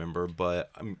disappointed, I remember.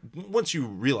 But once you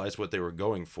realize what they were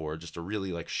going for, just a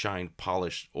really shined,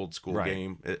 polished, old school Right.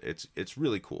 game, it's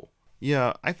really cool.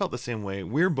 Yeah, I felt the same way.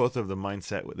 We're both of the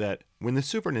mindset that when the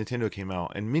Super Nintendo came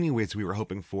out, in many ways we were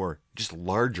hoping for just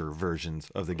larger versions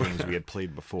of the games we had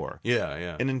played before. Yeah,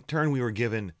 yeah. And in turn, we were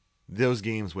given those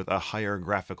games with a higher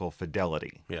graphical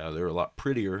fidelity. Yeah, they're a lot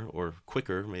prettier or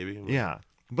quicker, maybe. Yeah.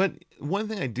 But one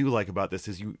thing I do like about this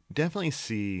is you definitely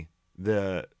see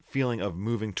the feeling of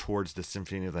moving towards the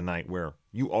Symphony of the Night, where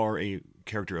you are a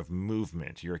character of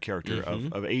movement. You're a character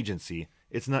of agency.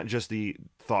 It's not just the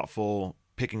thoughtful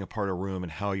picking apart a room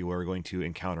and how you are going to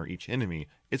encounter each enemy.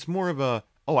 It's more of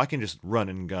I can just run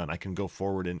and gun. I can go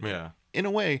forward, and Yeah. in a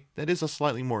way, that is a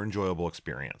slightly more enjoyable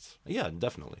experience. Yeah,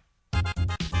 definitely.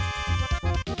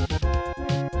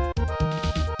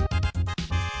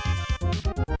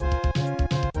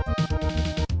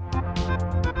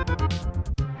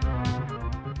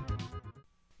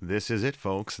 This is it,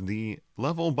 folks, the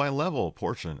level by level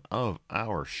portion of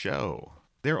our show.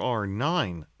 There are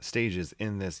 9 stages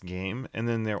in this game, and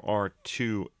then there are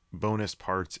 2 bonus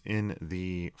parts in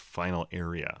the final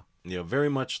area. Yeah, very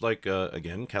much like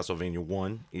again Castlevania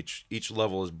 1. Each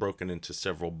level is broken into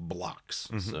several blocks.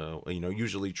 So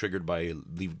usually triggered by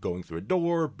going through a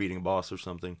door, beating a boss or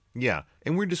something. Yeah,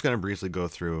 and we're just going to briefly go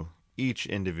through each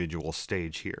individual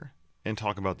stage here and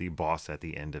talk about the boss at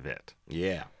the end of it.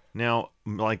 Yeah. Now,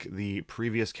 like the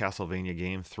previous Castlevania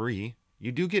game 3,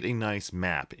 you do get a nice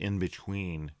map in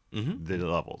between the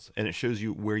levels, and it shows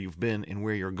you where you've been and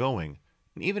where you're going,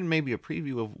 and even maybe a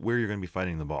preview of where you're going to be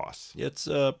fighting the boss. It's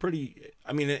pretty.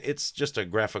 I mean, it's just a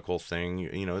graphical thing.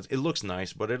 It looks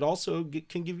nice, but it also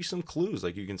can give you some clues.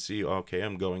 Like you can see, okay,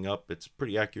 I'm going up. It's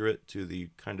pretty accurate to the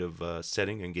kind of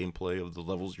setting and gameplay of the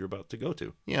levels you're about to go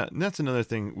to. Yeah, and that's another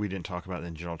thing we didn't talk about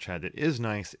in general chat that is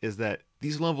nice, is that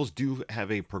these levels do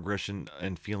have a progression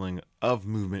and feeling of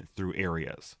movement through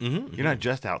areas. You're not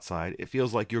just outside. It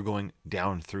feels like you're going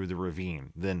down through the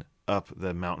ravine, then up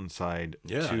the mountainside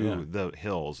to the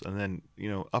hills, and then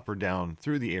up or down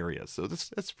through the areas. So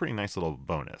that's a pretty nice little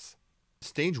bonus.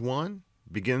 Stage 1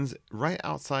 begins right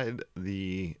outside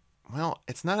the Well,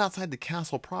 it's not outside the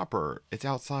castle proper. It's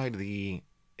outside the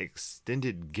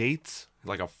extended gates.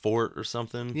 Like a fort or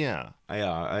something. Yeah.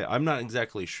 I'm not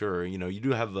exactly sure. You know, you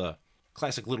do have the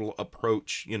classic little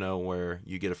approach, you know, where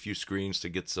you get a few screens to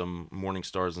get some morning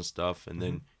stars and stuff, and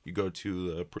then you go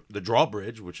to the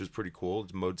drawbridge, which is pretty cool.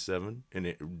 It's mode 7, and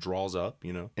it draws up,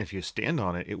 you know. If you stand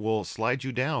on it, it will slide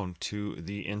you down to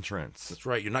the entrance. That's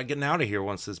right. You're not getting out of here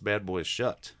once this bad boy is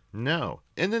shut. No.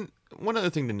 And then one other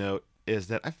thing to note is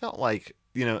that I felt like,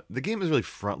 the game is really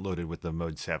front loaded with the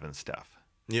mode 7 stuff.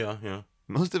 Yeah, yeah.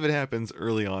 Most of it happens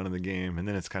early on in the game, and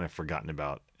then it's kind of forgotten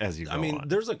about as you go on.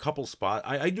 There's a couple spots.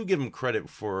 I do give them credit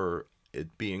for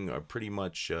it being a pretty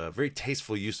much very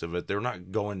tasteful use of it. They're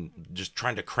not going just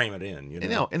trying to cram it in, you know?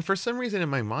 No, and for some reason in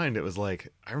my mind, it was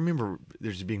like, I remember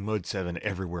there's being mode 7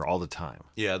 everywhere all the time.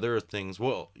 Yeah, there are things.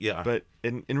 Well, yeah. But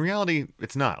in reality,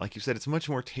 it's not. Like you said, it's much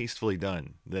more tastefully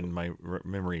done than my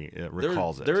memory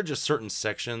recalls it. There are just certain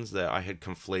sections that I had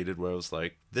conflated where I was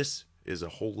like, this is a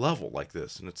whole level like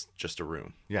this, and it's just a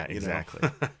room. Yeah, exactly.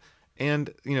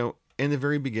 And, in the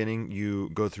very beginning,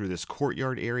 you go through this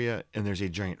courtyard area, and there's a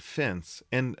giant fence.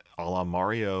 And a la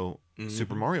Mario,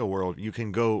 Super Mario World, you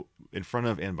can go in front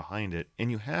of and behind it,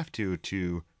 and you have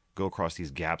to go across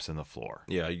these gaps in the floor.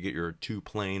 Yeah, you get your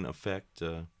two-plane effect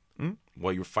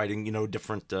while you're fighting,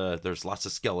 different, there's lots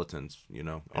of skeletons,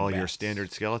 All bats. Your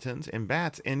standard skeletons and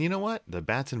bats. And you know what? The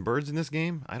bats and birds in this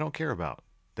game, I don't care about.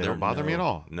 They don't bother me at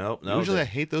all. No. Usually I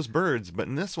hate those birds, but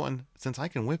in this one, since I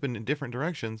can whip in different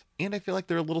directions, and I feel like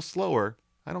they're a little slower,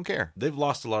 I don't care. They've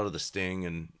lost a lot of the sting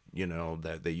and,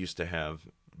 that they used to have.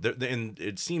 And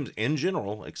it seems in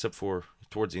general, except for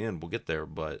towards the end, we'll get there,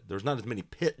 but there's not as many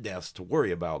pit deaths to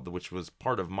worry about, which was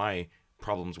part of my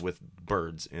problems with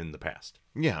birds in the past.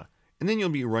 Yeah. And then you'll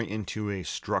be right into a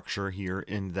structure here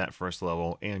in that first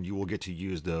level, and you will get to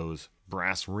use those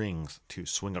brass rings to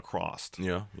swing across.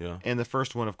 Yeah. And the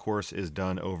first one, of course, is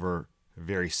done over a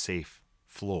very safe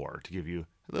floor to give you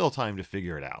a little time to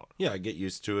figure it out. Yeah, get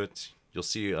used to it. You'll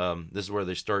see this is where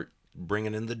they start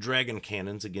bringing in the dragon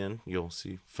cannons again. You'll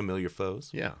see familiar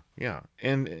foes. Yeah.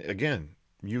 And again,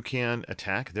 you can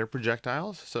attack their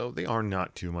projectiles, so they are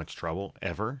not too much trouble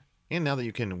ever. And now that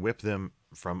you can whip them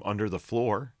from under the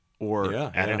floor or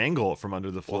at an angle from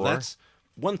under the floor. Well, that's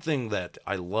one thing that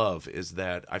I love is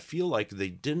that I feel like they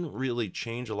didn't really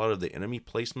change a lot of the enemy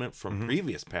placement from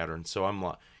previous patterns. So I'm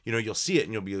like, you'll see it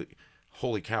and you'll be like,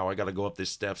 holy cow, I got to go up these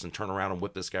steps and turn around and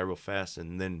whip this guy real fast.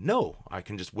 And then, no, I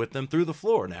can just whip them through the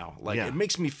floor now. It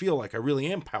makes me feel like I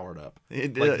really am powered up.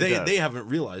 They haven't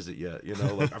realized it yet.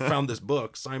 I found this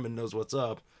book. Simon knows what's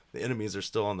up. The enemies are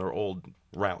still on their old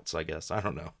routes, I guess. I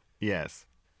don't know. Yes.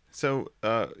 So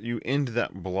you end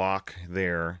that block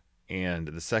there, and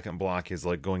the second block is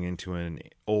like going into an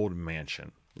old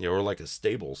mansion. Yeah, or like a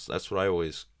stables. That's what I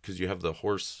always, because you have the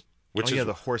horse.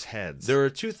 The horse heads. There are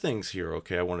two things here,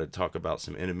 okay? I want to talk about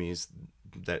some enemies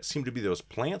that seem to be those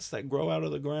plants that grow out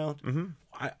of the ground. Mm-hmm.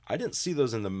 I didn't see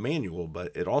those in the manual,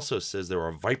 but it also says there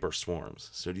are viper swarms.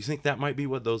 So do you think that might be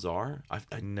what those are?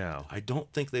 No. I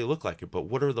don't think they look like it, but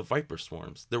what are the viper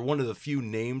swarms? They're one of the few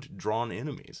named drawn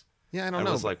enemies. Yeah, I don't know.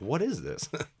 I was like, what is this?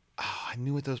 I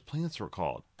knew what those plants were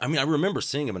called. I mean, I remember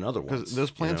seeing them in other ones. Because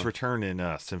those plants return in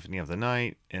Symphony of the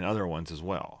Night and other ones as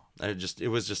well. It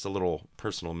was just a little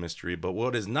personal mystery. But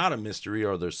what is not a mystery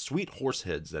are those sweet horse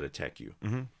heads that attack you.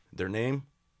 Mm-hmm. Their name,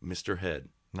 Mr. Head.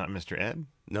 Not Mr. Ed?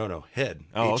 No, Head.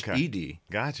 Oh, okay. H-E-D.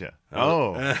 Gotcha.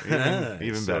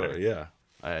 Even So, better. Yeah.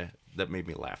 That made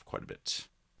me laugh quite a bit.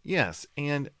 Yes,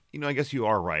 and I guess you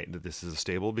are right that this is a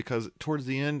stable because towards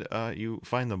the end, you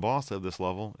find the boss of this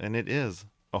level, and it is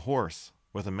a horse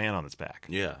with a man on its back.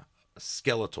 Yeah, a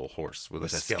skeletal horse with a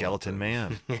skeleton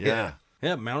man. Yeah,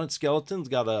 mounted skeleton's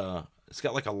got it's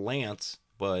got like a lance,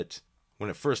 but when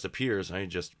it first appears, I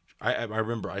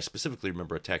specifically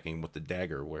remember attacking with the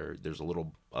dagger, where there's a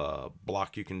little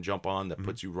block you can jump on that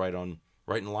puts you right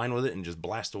in line with it and just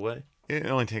blast away. It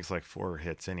only takes like 4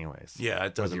 hits anyways. Yeah,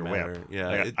 it doesn't matter. Whip.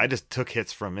 Yeah, I just took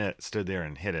hits from it, stood there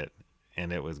and hit it,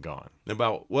 and it was gone.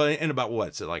 About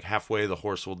what? So like halfway the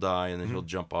horse will die, and then he'll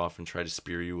jump off and try to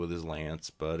spear you with his lance.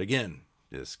 But again,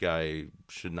 this guy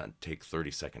should not take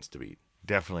 30 seconds to beat.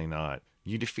 Definitely not.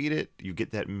 You defeat it, you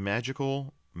get that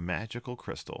magical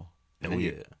crystal. And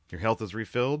your health is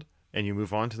refilled, and you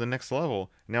move on to the next level.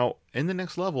 Now, in the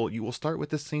next level, you will start with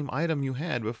the same item you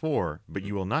had before, but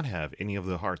you will not have any of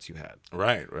the hearts you had.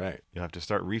 Right. You'll have to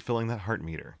start refilling that heart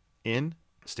meter. In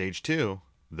Stage 2,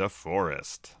 the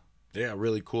forest. Yeah,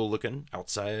 really cool looking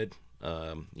outside.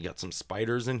 You got some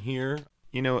spiders in here.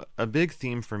 A big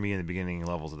theme for me in the beginning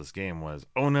levels of this game was,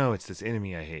 oh no, it's this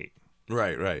enemy I hate.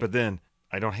 Right. But then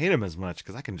I don't hate them as much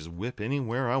because I can just whip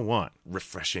anywhere I want.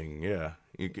 Refreshing, yeah.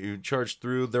 You charge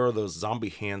through. There are those zombie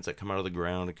hands that come out of the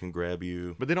ground and can grab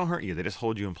you. But they don't hurt you, they just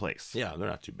hold you in place. Yeah, they're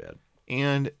not too bad.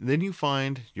 And then you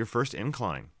find your first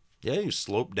incline. Yeah, you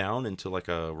slope down into like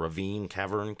a ravine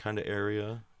cavern kind of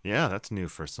area. Yeah, that's new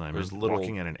for Simon. There's little-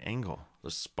 walking at an angle.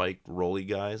 The spiked rolly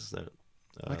guys that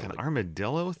Like an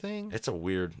armadillo thing? it's a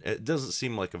weird. It doesn't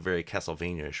seem like a very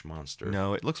Castlevania-ish monster.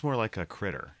 No, it looks more like a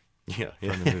critter Yeah,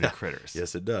 from the movie Critters.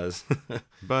 Yes, it does.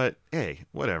 But hey,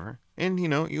 whatever. And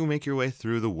you make your way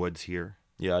through the woods here.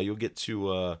 Yeah, you'll get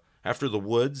to after the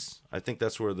woods. I think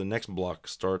that's where the next block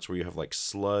starts, where you have like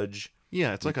sludge.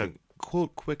 Yeah, it's like a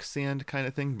quote quicksand kind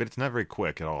of thing, but it's not very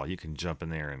quick at all. You can jump in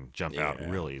there and jump out Yeah.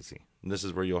 real easy. And this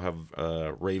is where you'll have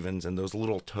ravens, and those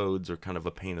little toads are kind of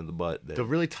a pain in the butt. The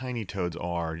really tiny toads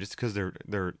are just because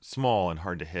they're small and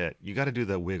hard to hit. You got to do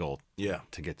the wiggle Yeah,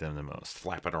 to get them the most.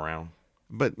 flapping around.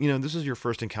 But this is your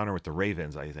first encounter with the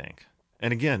ravens, I think.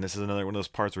 And again, this is another one of those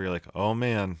parts where you're like, oh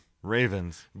man,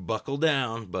 ravens. Buckle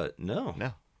down, but no.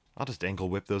 No, I'll just ankle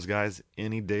whip those guys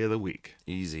any day of the week.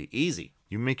 Easy.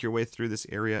 You make your way through this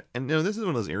area, and this is one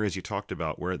of those areas you talked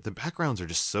about where the backgrounds are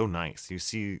just so nice. You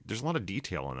see, there's a lot of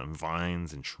detail in them,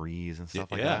 vines and trees and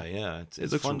stuff like that. Yeah. It's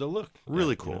looks fun to look.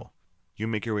 Really at, cool. You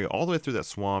make your way all the way through that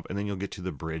swamp, and then you'll get to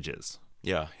the bridges.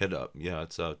 Yeah, head up. Yeah,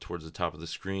 it's towards the top of the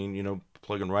screen.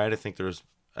 Plugging right. I think there's,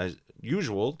 as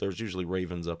usual, there's usually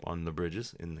ravens up on the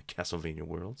bridges in the Castlevania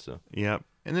world. So Yep.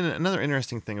 And then another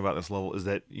interesting thing about this level is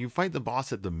that you fight the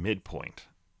boss at the midpoint.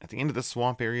 At the end of the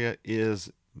swamp area is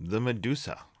the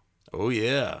Medusa. oh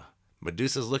yeah,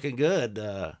 Medusa's looking good.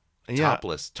 Yeah.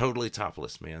 Topless, totally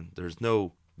topless, man. There's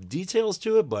no details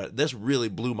to it, but this really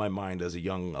blew my mind as a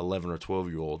young 11 or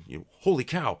 12-year-old. Holy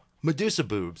cow, Medusa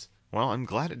boobs. Well, I'm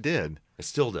glad it did. It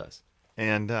still does.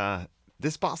 And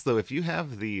this boss, though, if you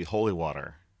have the holy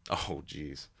water, Oh,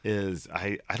 jeez.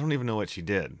 I don't even know what she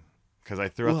did. Because I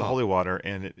threw out the Well- holy water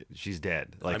and she's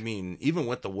dead. I mean, even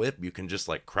with the whip, you can just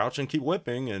like crouch and keep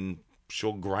whipping, and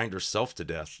she'll grind herself to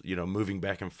death. Moving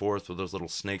back and forth, where those little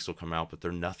snakes will come out, but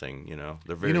they're nothing.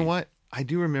 They're very. You know what? I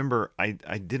do remember I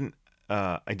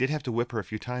did have to whip her a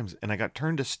few times and I got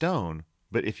turned to stone.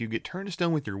 But if you get turned to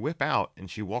stone with your whip out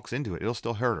and she walks into it, it'll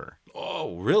still hurt her.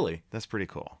 Oh, really? That's pretty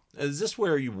cool. Is this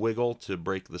where you wiggle to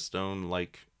break the stone,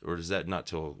 or is that not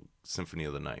till Symphony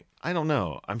of the Night? I don't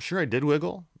know. I'm sure I did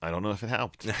wiggle. I don't know if it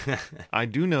helped. I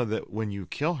do know that when you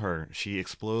kill her, she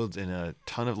explodes in a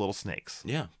ton of little snakes.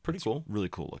 Yeah, pretty cool. Really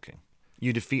cool looking.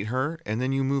 You defeat her, and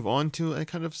then you move on to a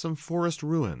kind of some forest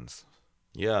ruins.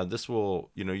 Yeah, this will,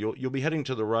 you'll be heading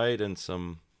to the right and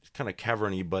some kind of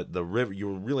caverny, but the river,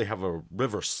 you'll really have a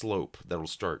river slope that'll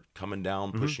start coming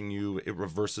down, pushing you. It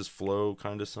reverses flow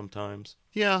kind of sometimes.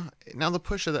 Yeah, now the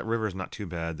push of that river is not too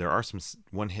bad. There are some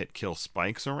one-hit kill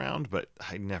spikes around, but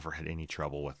I never had any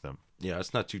trouble with them. Yeah,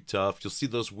 it's not too tough. You'll see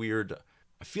those weird,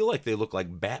 I feel like they look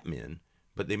like Batmen,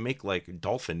 but they make like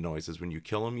dolphin noises when you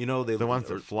kill them. They The ones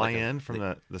that fly like in from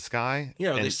the sky?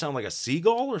 Yeah, and they sound like a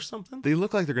seagull or something. they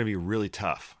look like they're going to be really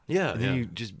tough. Yeah, And then yeah. you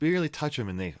just barely touch them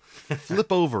and they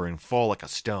flip over and fall like a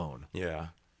stone. Yeah,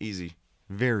 easy.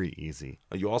 Very easy.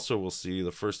 You also will see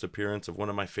the first appearance of one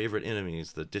of my favorite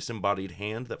enemies, the disembodied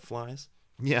hand that flies.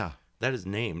 Yeah. That is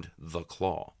named the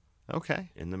Claw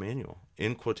Okay. in the manual,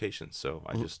 in quotations. So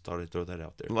I just thought I'd throw that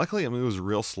out there. Luckily, it moves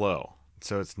real slow,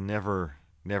 so it's never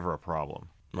a problem.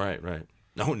 Right.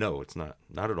 No, it's not.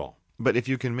 Not at all. But if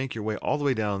you can make your way all the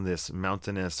way down this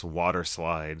mountainous water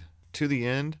slide to the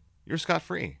end, you're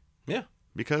scot-free. Yeah,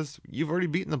 Because you've already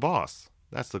beaten the boss.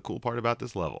 That's the cool part about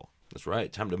this level. that's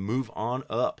right. Time to move on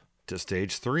up. To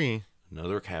stage 3.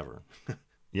 Another cavern.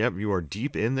 Yep, you are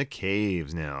deep in the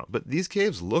caves now. But these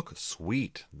caves look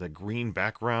sweet. The green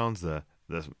backgrounds, the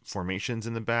formations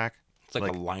in the back. It's like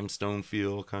a limestone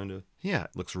feel, kind of. Yeah,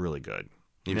 it looks really good.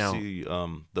 You Now- see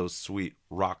those sweet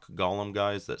rock golem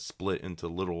guys that split into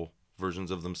little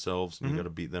versions of themselves, and you got to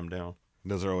beat them down.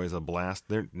 Those are always a blast.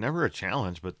 They're never a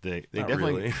challenge, but they Not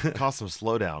definitely really. cause some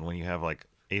slowdown when you have like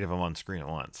 8 of them on screen at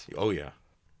once. Oh, yeah.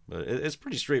 But it's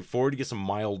pretty straightforward. You get some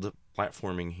mild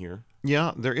platforming here.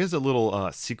 Yeah, there is a little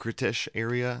secretish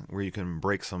area where you can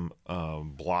break some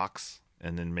blocks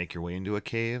and then make your way into a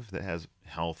cave that has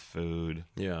health, food.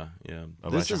 Yeah. A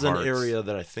This bunch of is an hearts. area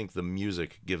that I think the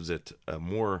music gives it a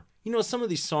more... some of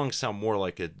these songs sound more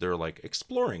like they're like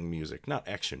exploring music, not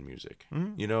action music.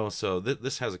 So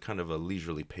this has a kind of a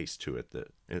leisurely pace to it, that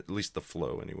at least the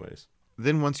flow anyways.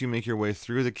 Then once you make your way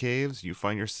through the caves, you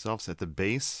find yourselves at the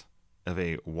base of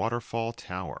a waterfall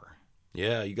tower.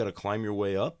 Yeah, you got to climb your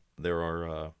way up. There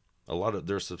are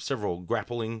There's several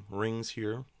grappling rings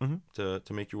here Hmm. to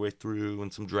make your way through,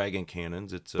 and some dragon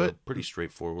cannons. It's But pretty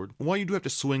straightforward. while you do have to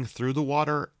swing through the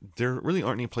water, there really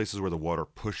aren't any places where the water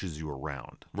pushes you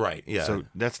around. Right. Yeah. So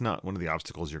that's not one of the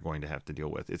obstacles you're going to have to deal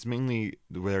with. It's mainly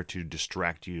there to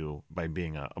distract you by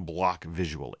being a block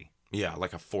visually. Yeah,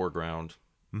 like a foreground.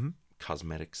 Hmm.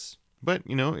 Cosmetics. But,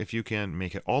 if you can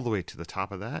make it all the way to the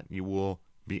top of that, you will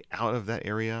be out of that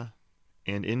area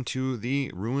and into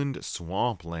the ruined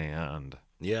swampland.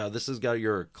 Yeah, this has got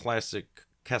your classic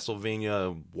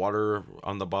Castlevania water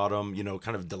on the bottom,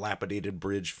 kind of dilapidated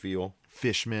bridge feel.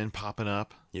 Fishmen popping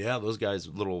up. Yeah, those guys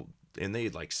and they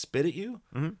like spit at you.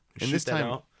 Hmm. And Shoot this that time,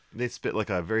 out. they spit like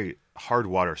a very hard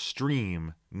water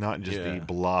stream, not just the Yeah.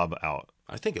 blob out.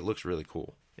 I think it looks really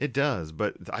cool. It does,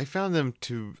 but I found them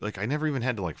to, I never even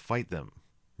had to, fight them,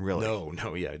 really.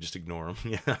 No, yeah, just ignore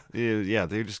them. Yeah. Yeah,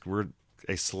 they just were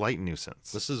a slight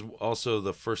nuisance. This is also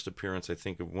the first appearance, I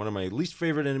think, of one of my least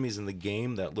favorite enemies in the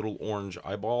game, that little orange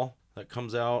eyeball that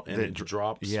comes out and That it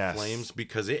drops yes. flames,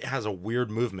 because it has a weird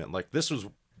movement. Like, this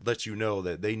lets you know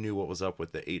that they knew what was up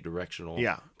with the 8-directional.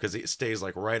 Yeah. Because it stays,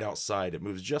 right outside. It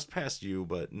moves just past you,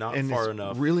 but not And far it's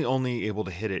enough. really only able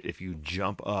to hit it if you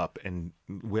jump up and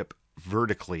whip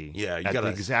vertically Yeah, you at gotta-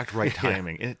 the exact right Yeah.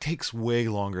 timing. And it takes way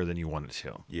longer than you want it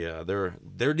to. Yeah,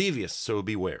 they're devious, so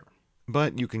beware.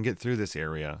 But you can get through this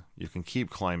area. You can keep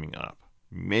climbing up.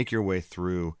 Make your way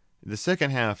through. The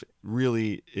second half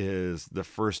really is the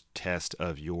first test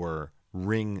of your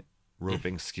ring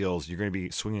roping skills. You're going to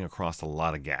be swinging across a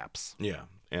lot of gaps. Yeah,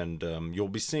 and you'll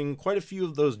be seeing quite a few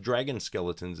of those dragon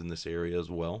skeletons in this area as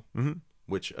well. Mm-hmm.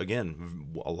 Which,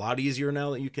 again, a lot easier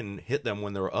now that you can hit them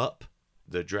when they're up.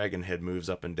 The dragon head moves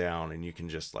up and down, and you can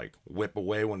just whip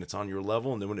away when it's on your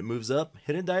level, and then when it moves up,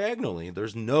 hit it diagonally.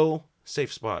 There's no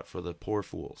safe spot for the poor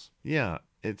fools. Yeah,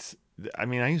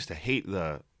 I used to hate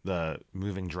the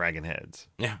moving dragon heads.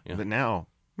 Yeah. But now,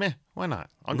 why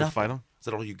not? I'll go fight them. Is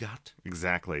that all you got?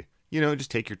 Exactly.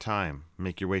 Just take your time.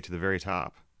 Make your way to the very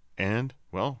top. And,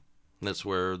 well, That's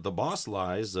where the boss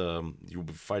lies. You'll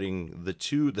be fighting the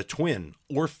twin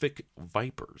Orphic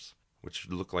Vipers, which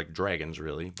look like dragons,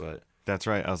 really, but... that's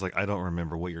right. I was like, I don't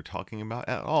remember what you're talking about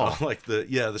at all.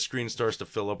 the screen starts to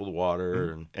fill up with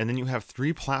water. And then you have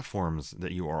 3 platforms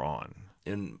that you are on.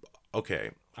 And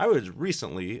okay, I was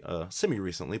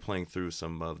semi-recently playing through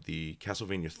some of the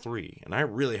Castlevania 3, and I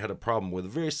really had a problem with a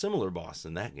very similar boss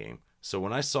in that game. So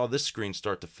when I saw this screen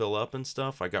start to fill up and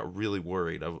stuff, I got really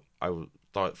worried. I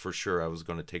thought for sure I was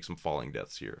going to take some falling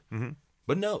deaths here. Mhm.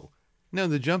 But no. No,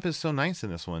 the jump is so nice in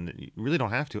this one that you really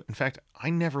don't have to. In fact, I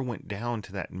never went down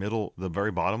to that the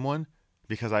very bottom one,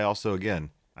 because I also, again,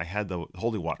 I had the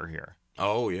holy water here.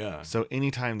 Oh, yeah. So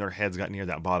anytime their heads got near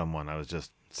that bottom one, I was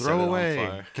just Set throw it on away,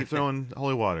 fire. keep throwing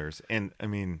holy waters. And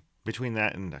between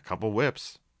that and a couple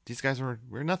whips, these guys were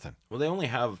nothing. Well, they only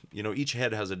have, each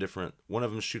head has a different, one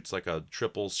of them shoots like a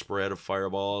triple spread of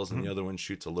fireballs, and the other one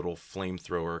shoots a little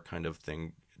flamethrower kind of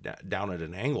thing down at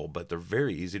an angle, but they're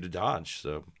very easy to dodge.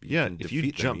 So can If you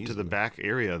defeat them jump to the easily. back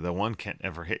area, the one can't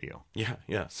ever hit you.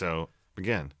 Yeah. So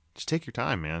again, just take your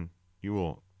time, man.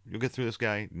 You'll get through this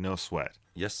guy, no sweat.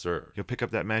 Yes, sir. You'll pick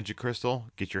up that magic crystal,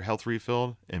 get your health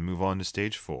refilled, and move on to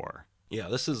stage 4. Yeah,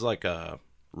 this is like a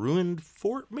ruined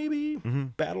fort, maybe? Mm-hmm.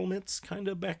 Battlements kind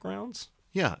of backgrounds.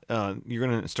 Yeah, you're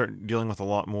going to start dealing with a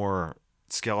lot more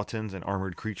skeletons and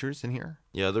armored creatures in here.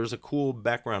 Yeah, there's a cool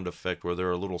background effect where there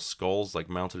are little skulls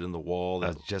mounted in the wall. I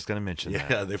was just going to mention that.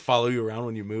 Yeah, they follow you around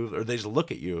when you move, or they just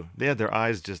look at you. Yeah, their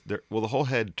eyes the whole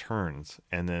head turns,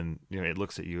 and then it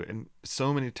looks at you. And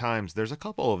so many times, there's a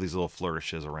couple of these little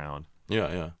flourishes around.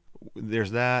 Yeah.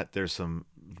 There's that. There's some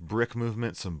brick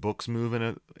movement, some books move in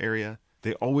an area.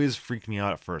 They always freaked me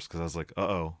out at first because I was like,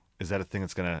 "Uh-oh, is that a thing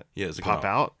that's gonna pop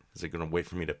out?" Is it gonna wait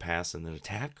for me to pass and then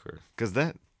attack, or? Because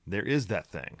there is that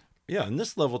thing. Yeah, and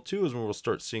this level too is when we'll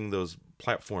start seeing those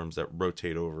platforms that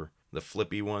rotate over, the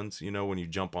flippy ones. When you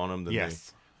jump on them, then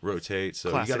Yes. they rotate. So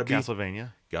Classic you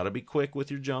Castlevania. gotta be quick with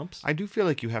your jumps. I do feel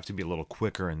like you have to be a little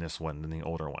quicker in this one than the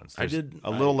older ones. There's a I-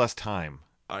 little less time.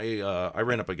 I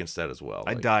ran up against that as well.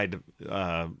 I died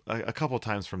a couple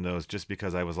times from those just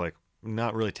because I was like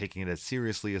not really taking it as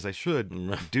seriously as I should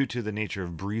due to the nature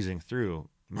of breezing through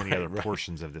many other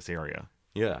portions of this area.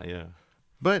 Yeah.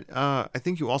 But I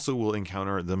think you also will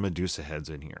encounter the Medusa heads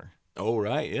in here. Oh,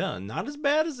 right. Yeah. Not as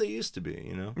bad as they used to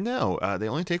be, No, they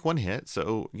only take one hit,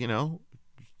 so,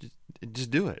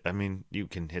 just do it. You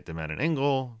can hit them at an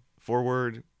angle,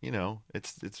 forward,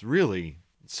 it's really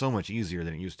so much easier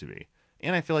than it used to be.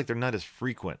 And I feel like they're not as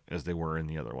frequent as they were in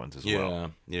the other ones as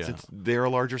well. Yeah. Since they're a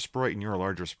larger sprite and you're a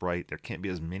larger sprite, there can't be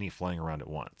as many flying around at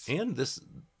once. And this,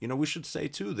 we should say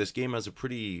too, this game has a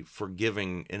pretty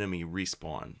forgiving enemy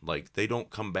respawn. Like, they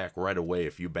don't come back right away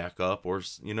if you back up, or,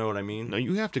 you know what I mean? No,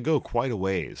 you have to go quite a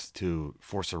ways to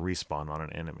force a respawn on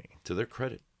an enemy. To their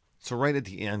credit. So right at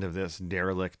the end of this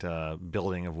derelict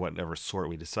building of whatever sort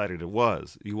we decided it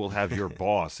was, you will have your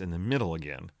boss in the middle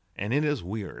again. And it is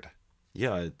weird.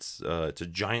 Yeah, it's a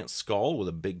giant skull with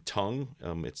a big tongue.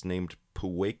 It's named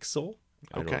Puexel.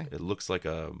 Okay. It looks like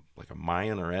a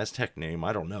Mayan or Aztec name.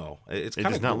 I don't know. It's It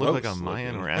kind does of not look like a gross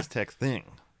Mayan looking. or Aztec thing.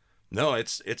 No,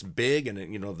 it's big, and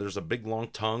there's a big long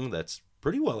tongue that's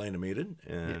pretty well animated,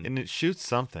 and And it shoots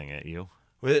something at you.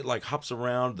 it like hops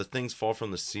around. The things fall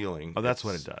from the ceiling. Oh, that's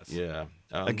what it does. Yeah.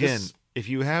 Again, if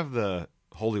you have the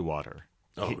holy water,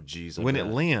 oh geez, when it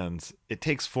lands, it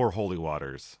takes 4 holy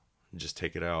waters just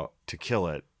take it out. to kill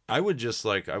it. I would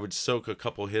soak a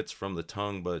couple hits from the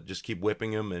tongue, but just keep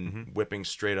whipping them and whipping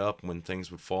straight up when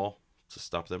things would fall to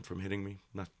stop them from hitting me.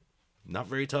 Not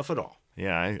very tough at all.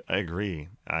 Yeah, I agree.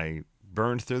 I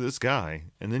burned through this guy,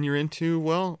 and then you're into,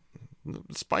 well,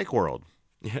 Spike World.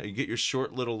 Yeah, you get your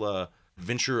short little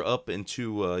venture up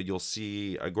into, you'll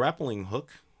see a grappling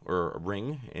hook or a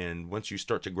ring, and once you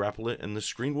start to grapple it, and the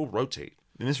screen will rotate.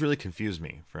 And this really confused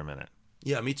me for a minute.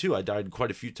 Yeah, me too. I died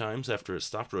quite a few times after it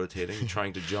stopped rotating,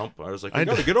 trying to jump. I was like, I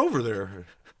gotta get over there.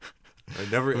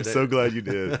 I'm so glad you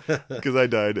did, because I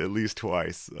died at least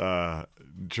twice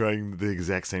trying the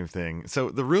exact same thing. So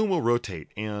the room will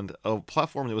rotate, and a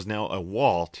platform that was now a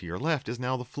wall to your left is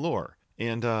now the floor.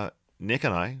 And Nick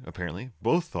and I, apparently,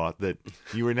 both thought that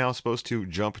you were now supposed to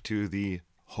jump to the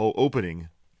whole opening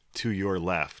to your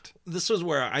left. This was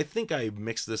where I think I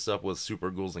mixed this up with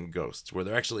Super Ghouls and Ghosts, where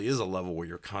there actually is a level where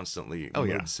you're constantly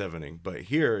mode 7ing. But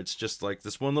here, it's just like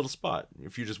this one little spot.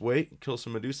 If you just wait, kill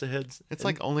some Medusa heads. It's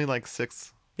like only like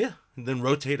 6. Yeah, and then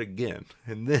rotate again.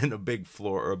 And then a big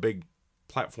floor or a big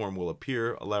platform will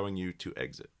appear, allowing you to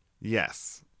exit.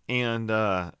 Yes. And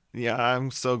yeah,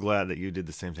 I'm so glad that you did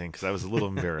the same thing, because I was a little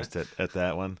embarrassed at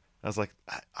that one. I was like,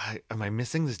 am I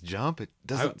missing this jump? It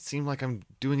doesn't seem like I'm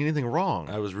doing anything wrong.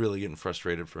 I was really getting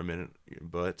frustrated for a minute,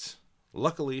 but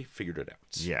luckily figured it out.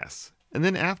 Yes. And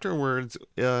then afterwards,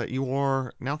 you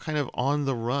are now kind of on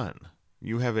the run.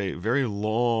 You have a very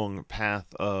long path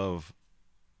of,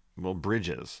 well,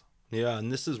 bridges. Yeah,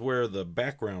 and this is where the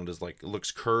background is like, it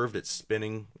looks curved. It's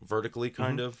spinning vertically,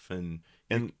 kind of.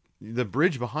 And the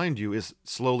bridge behind you is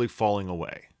slowly falling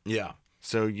away. Yeah.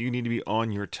 So you need to be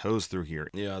on your toes through here.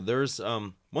 Yeah, there's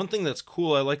one thing that's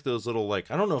cool. I like those little,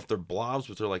 like, I don't know if they're blobs,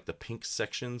 but they're like the pink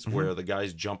sections where the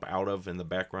guys jump out of in the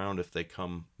background if they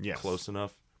come close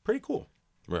enough. Pretty cool.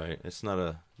 Right. It's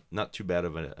not too bad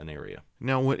of an area.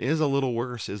 Now, what is a little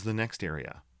worse is the next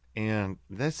area. And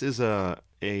this is a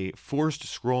forced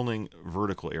scrolling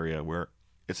vertical area where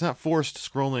it's not forced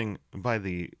scrolling by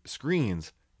the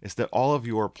screens. It's that all of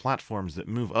your platforms that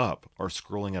move up are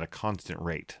scrolling at a constant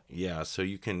rate. Yeah, so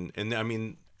you can, and I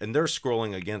mean, and they're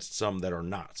scrolling against some that are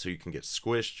not, so you can get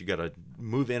squished. You got to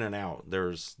move in and out.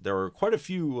 There are quite a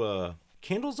few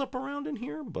candles up around in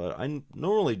here, but I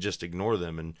normally just ignore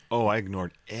them. And I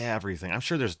ignored everything. I'm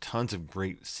sure there's tons of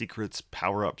great secrets,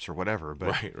 power-ups, or whatever,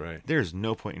 but right. There's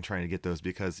no point in trying to get those,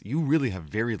 because you really have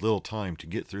very little time to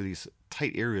get through these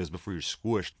tight areas before you're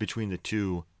squished between the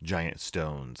 2 giant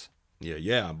stones.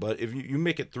 Yeah, but if you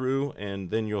make it through,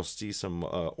 and then you'll see some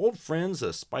old friends,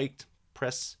 spiked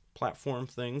press platform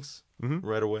things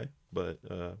right away, but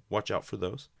watch out for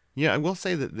those. Yeah, I will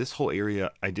say that this whole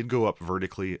area, I did go up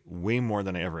vertically way more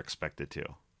than I ever expected to.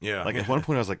 Yeah. Like at one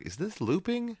point I was like, is this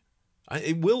looping?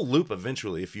 It will loop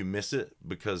eventually if you miss it,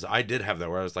 because I did have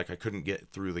that where I was like, I couldn't get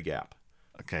through the gap.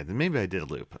 Okay, then maybe I did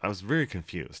loop. I was very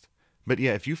confused. But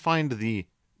yeah, if you find the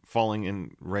falling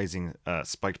and rising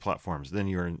spiked platforms, then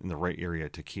you're in the right area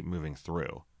to keep moving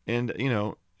through. And,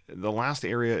 the last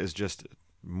area is just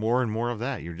more and more of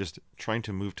that. You're just trying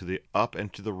to move to the up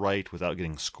and to the right without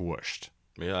getting squished.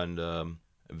 Yeah, and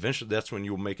eventually that's when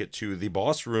you'll make it to the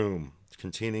boss room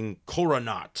containing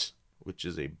Koronot, which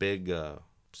is a big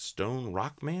stone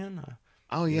rock man.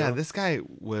 Oh, yeah, this guy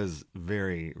was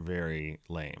very, very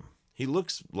lame. He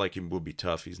looks like he would be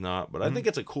tough. He's not, but I think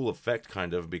it's a cool effect,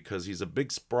 kind of, because he's a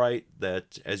big sprite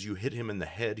that as you hit him in the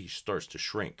head, he starts to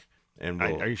shrink. And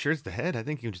are you sure it's the head? I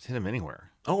think you can just hit him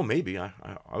anywhere. Oh, maybe. I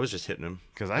was just hitting him.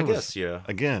 Because I guess, yeah.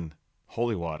 Again,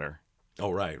 holy water. Oh,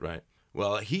 right.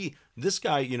 Well, this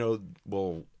guy,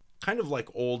 well, kind of like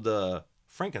old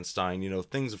Frankenstein,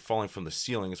 things are falling from the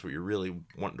ceiling is what you're really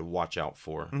wanting to watch out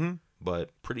for. Mm-hmm.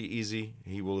 But pretty easy.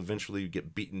 He will eventually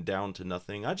get beaten down to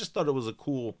nothing. I just thought it was a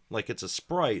cool, like, it's a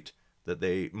sprite, that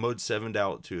they mode 7'd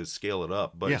out to scale it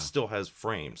up, but Yeah. it still has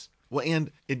frames. Well,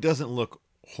 and it doesn't look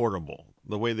horrible.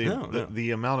 The way No.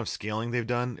 the amount of scaling they've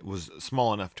done was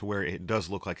small enough to where it does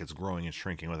look like it's growing and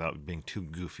shrinking without being too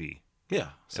goofy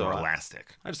Yeah, so or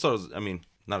elastic. I just thought it was, I mean,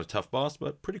 not a tough boss,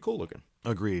 but pretty cool looking.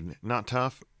 Agreed. Not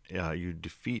tough. You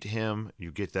defeat him,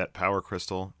 you get that power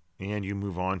crystal, and you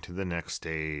move on to the next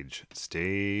stage.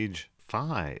 Stage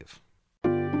 5.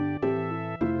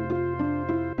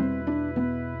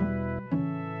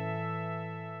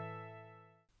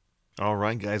 All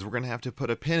right, guys, we're going to have to put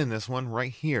a pin in this one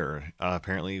right here.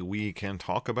 Apparently, we can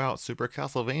talk about Super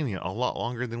Castlevania a lot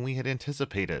longer than we had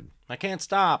anticipated. I can't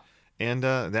stop. And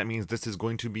that means this is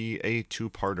going to be a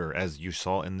two-parter, as you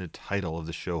saw in the title of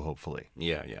the show, hopefully.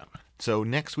 Yeah. So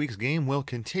next week's game will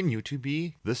continue to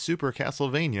be the Super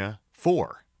Castlevania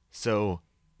 4. So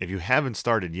if you haven't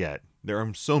started yet, there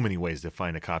are so many ways to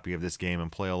find a copy of this game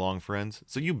and play along, friends,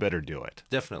 so you better do it.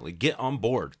 Definitely. Get on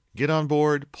board. Get on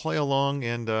board, play along,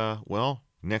 and, well,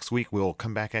 next week we'll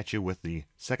come back at you with the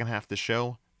second half of the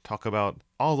show, talk about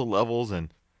all the levels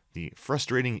and the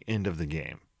frustrating end of the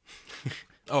game.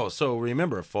 Oh, so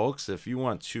remember, folks, if you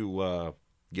want to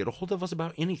get a hold of us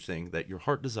about anything that your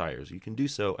heart desires, you can do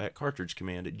so at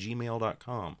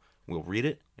cartridgecommand@gmail.com. We'll read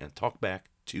it and talk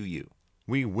back to you.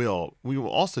 We will. We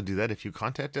will also do that if you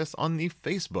contact us on the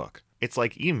Facebook. It's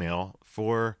like email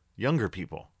for younger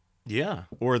people. Yeah.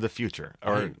 Or the future.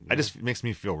 Or it just makes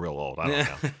me feel real old. I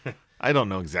don't know. I don't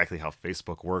know exactly how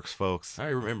Facebook works, folks. I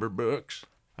remember books.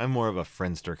 I'm more of a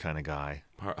Friendster kind of guy.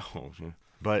 Oh, yeah.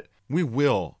 But we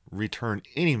will return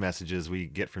any messages we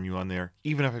get from you on there,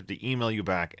 even if I have to email you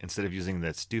back instead of using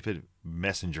that stupid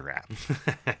messenger app.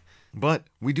 But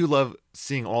we do love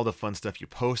seeing all the fun stuff you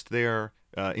post there,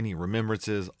 any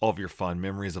remembrances, all of your fond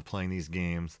memories of playing these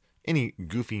games, any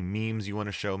goofy memes you want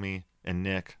to show me and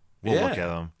Nick. We'll look at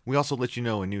them. We also let you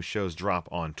know when new shows drop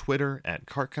on Twitter at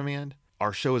CartCommand.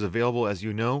 Our show is available, as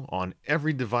you know, on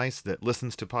every device that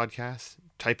listens to podcasts.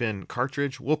 Type in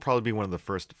Cartridge. We'll probably be one of the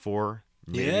first 4,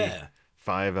 maybe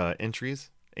 5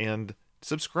 entries. And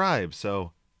subscribe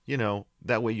so,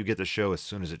 that way you get the show as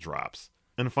soon as it drops.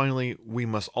 And finally, we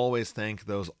must always thank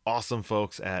those awesome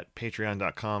folks at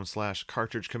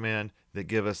patreon.com/cartridgecommand that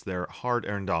give us their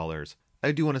hard-earned dollars.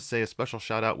 I do want to say a special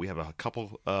shout out. We have a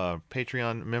couple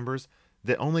Patreon members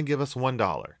that only give us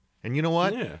 $1. And you know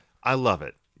what? Yeah. I love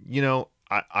it.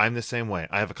 I'm the same way.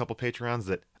 I have a couple Patreons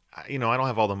that, I don't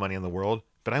have all the money in the world,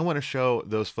 but I want to show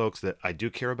those folks that I do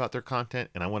care about their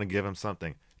content and I want to give them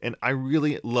something. And I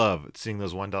really love seeing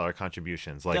those $1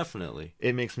 contributions. Definitely.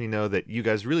 It makes me know that you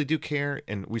guys really do care,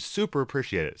 and we super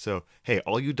appreciate it. So, hey,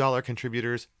 all you dollar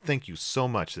contributors, thank you so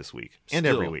much this week and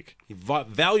every week.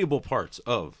 Valuable parts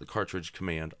of the Cartridge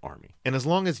Command Army. And as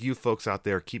long as you folks out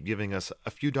there keep giving us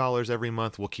a few dollars every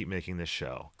month, we'll keep making this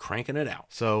show. Cranking it out.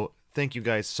 So, thank you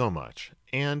guys so much.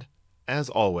 And,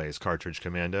 as always, Cartridge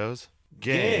Commandos,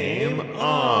 game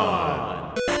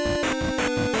on!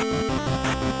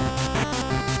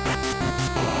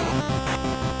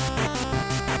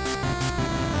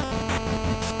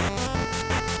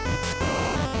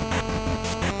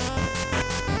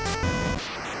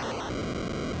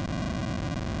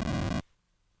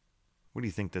 What do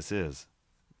you think this is?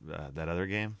 That other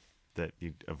game that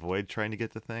you avoid trying to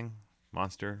get the thing?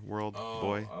 Monster World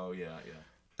Boy? Oh, yeah.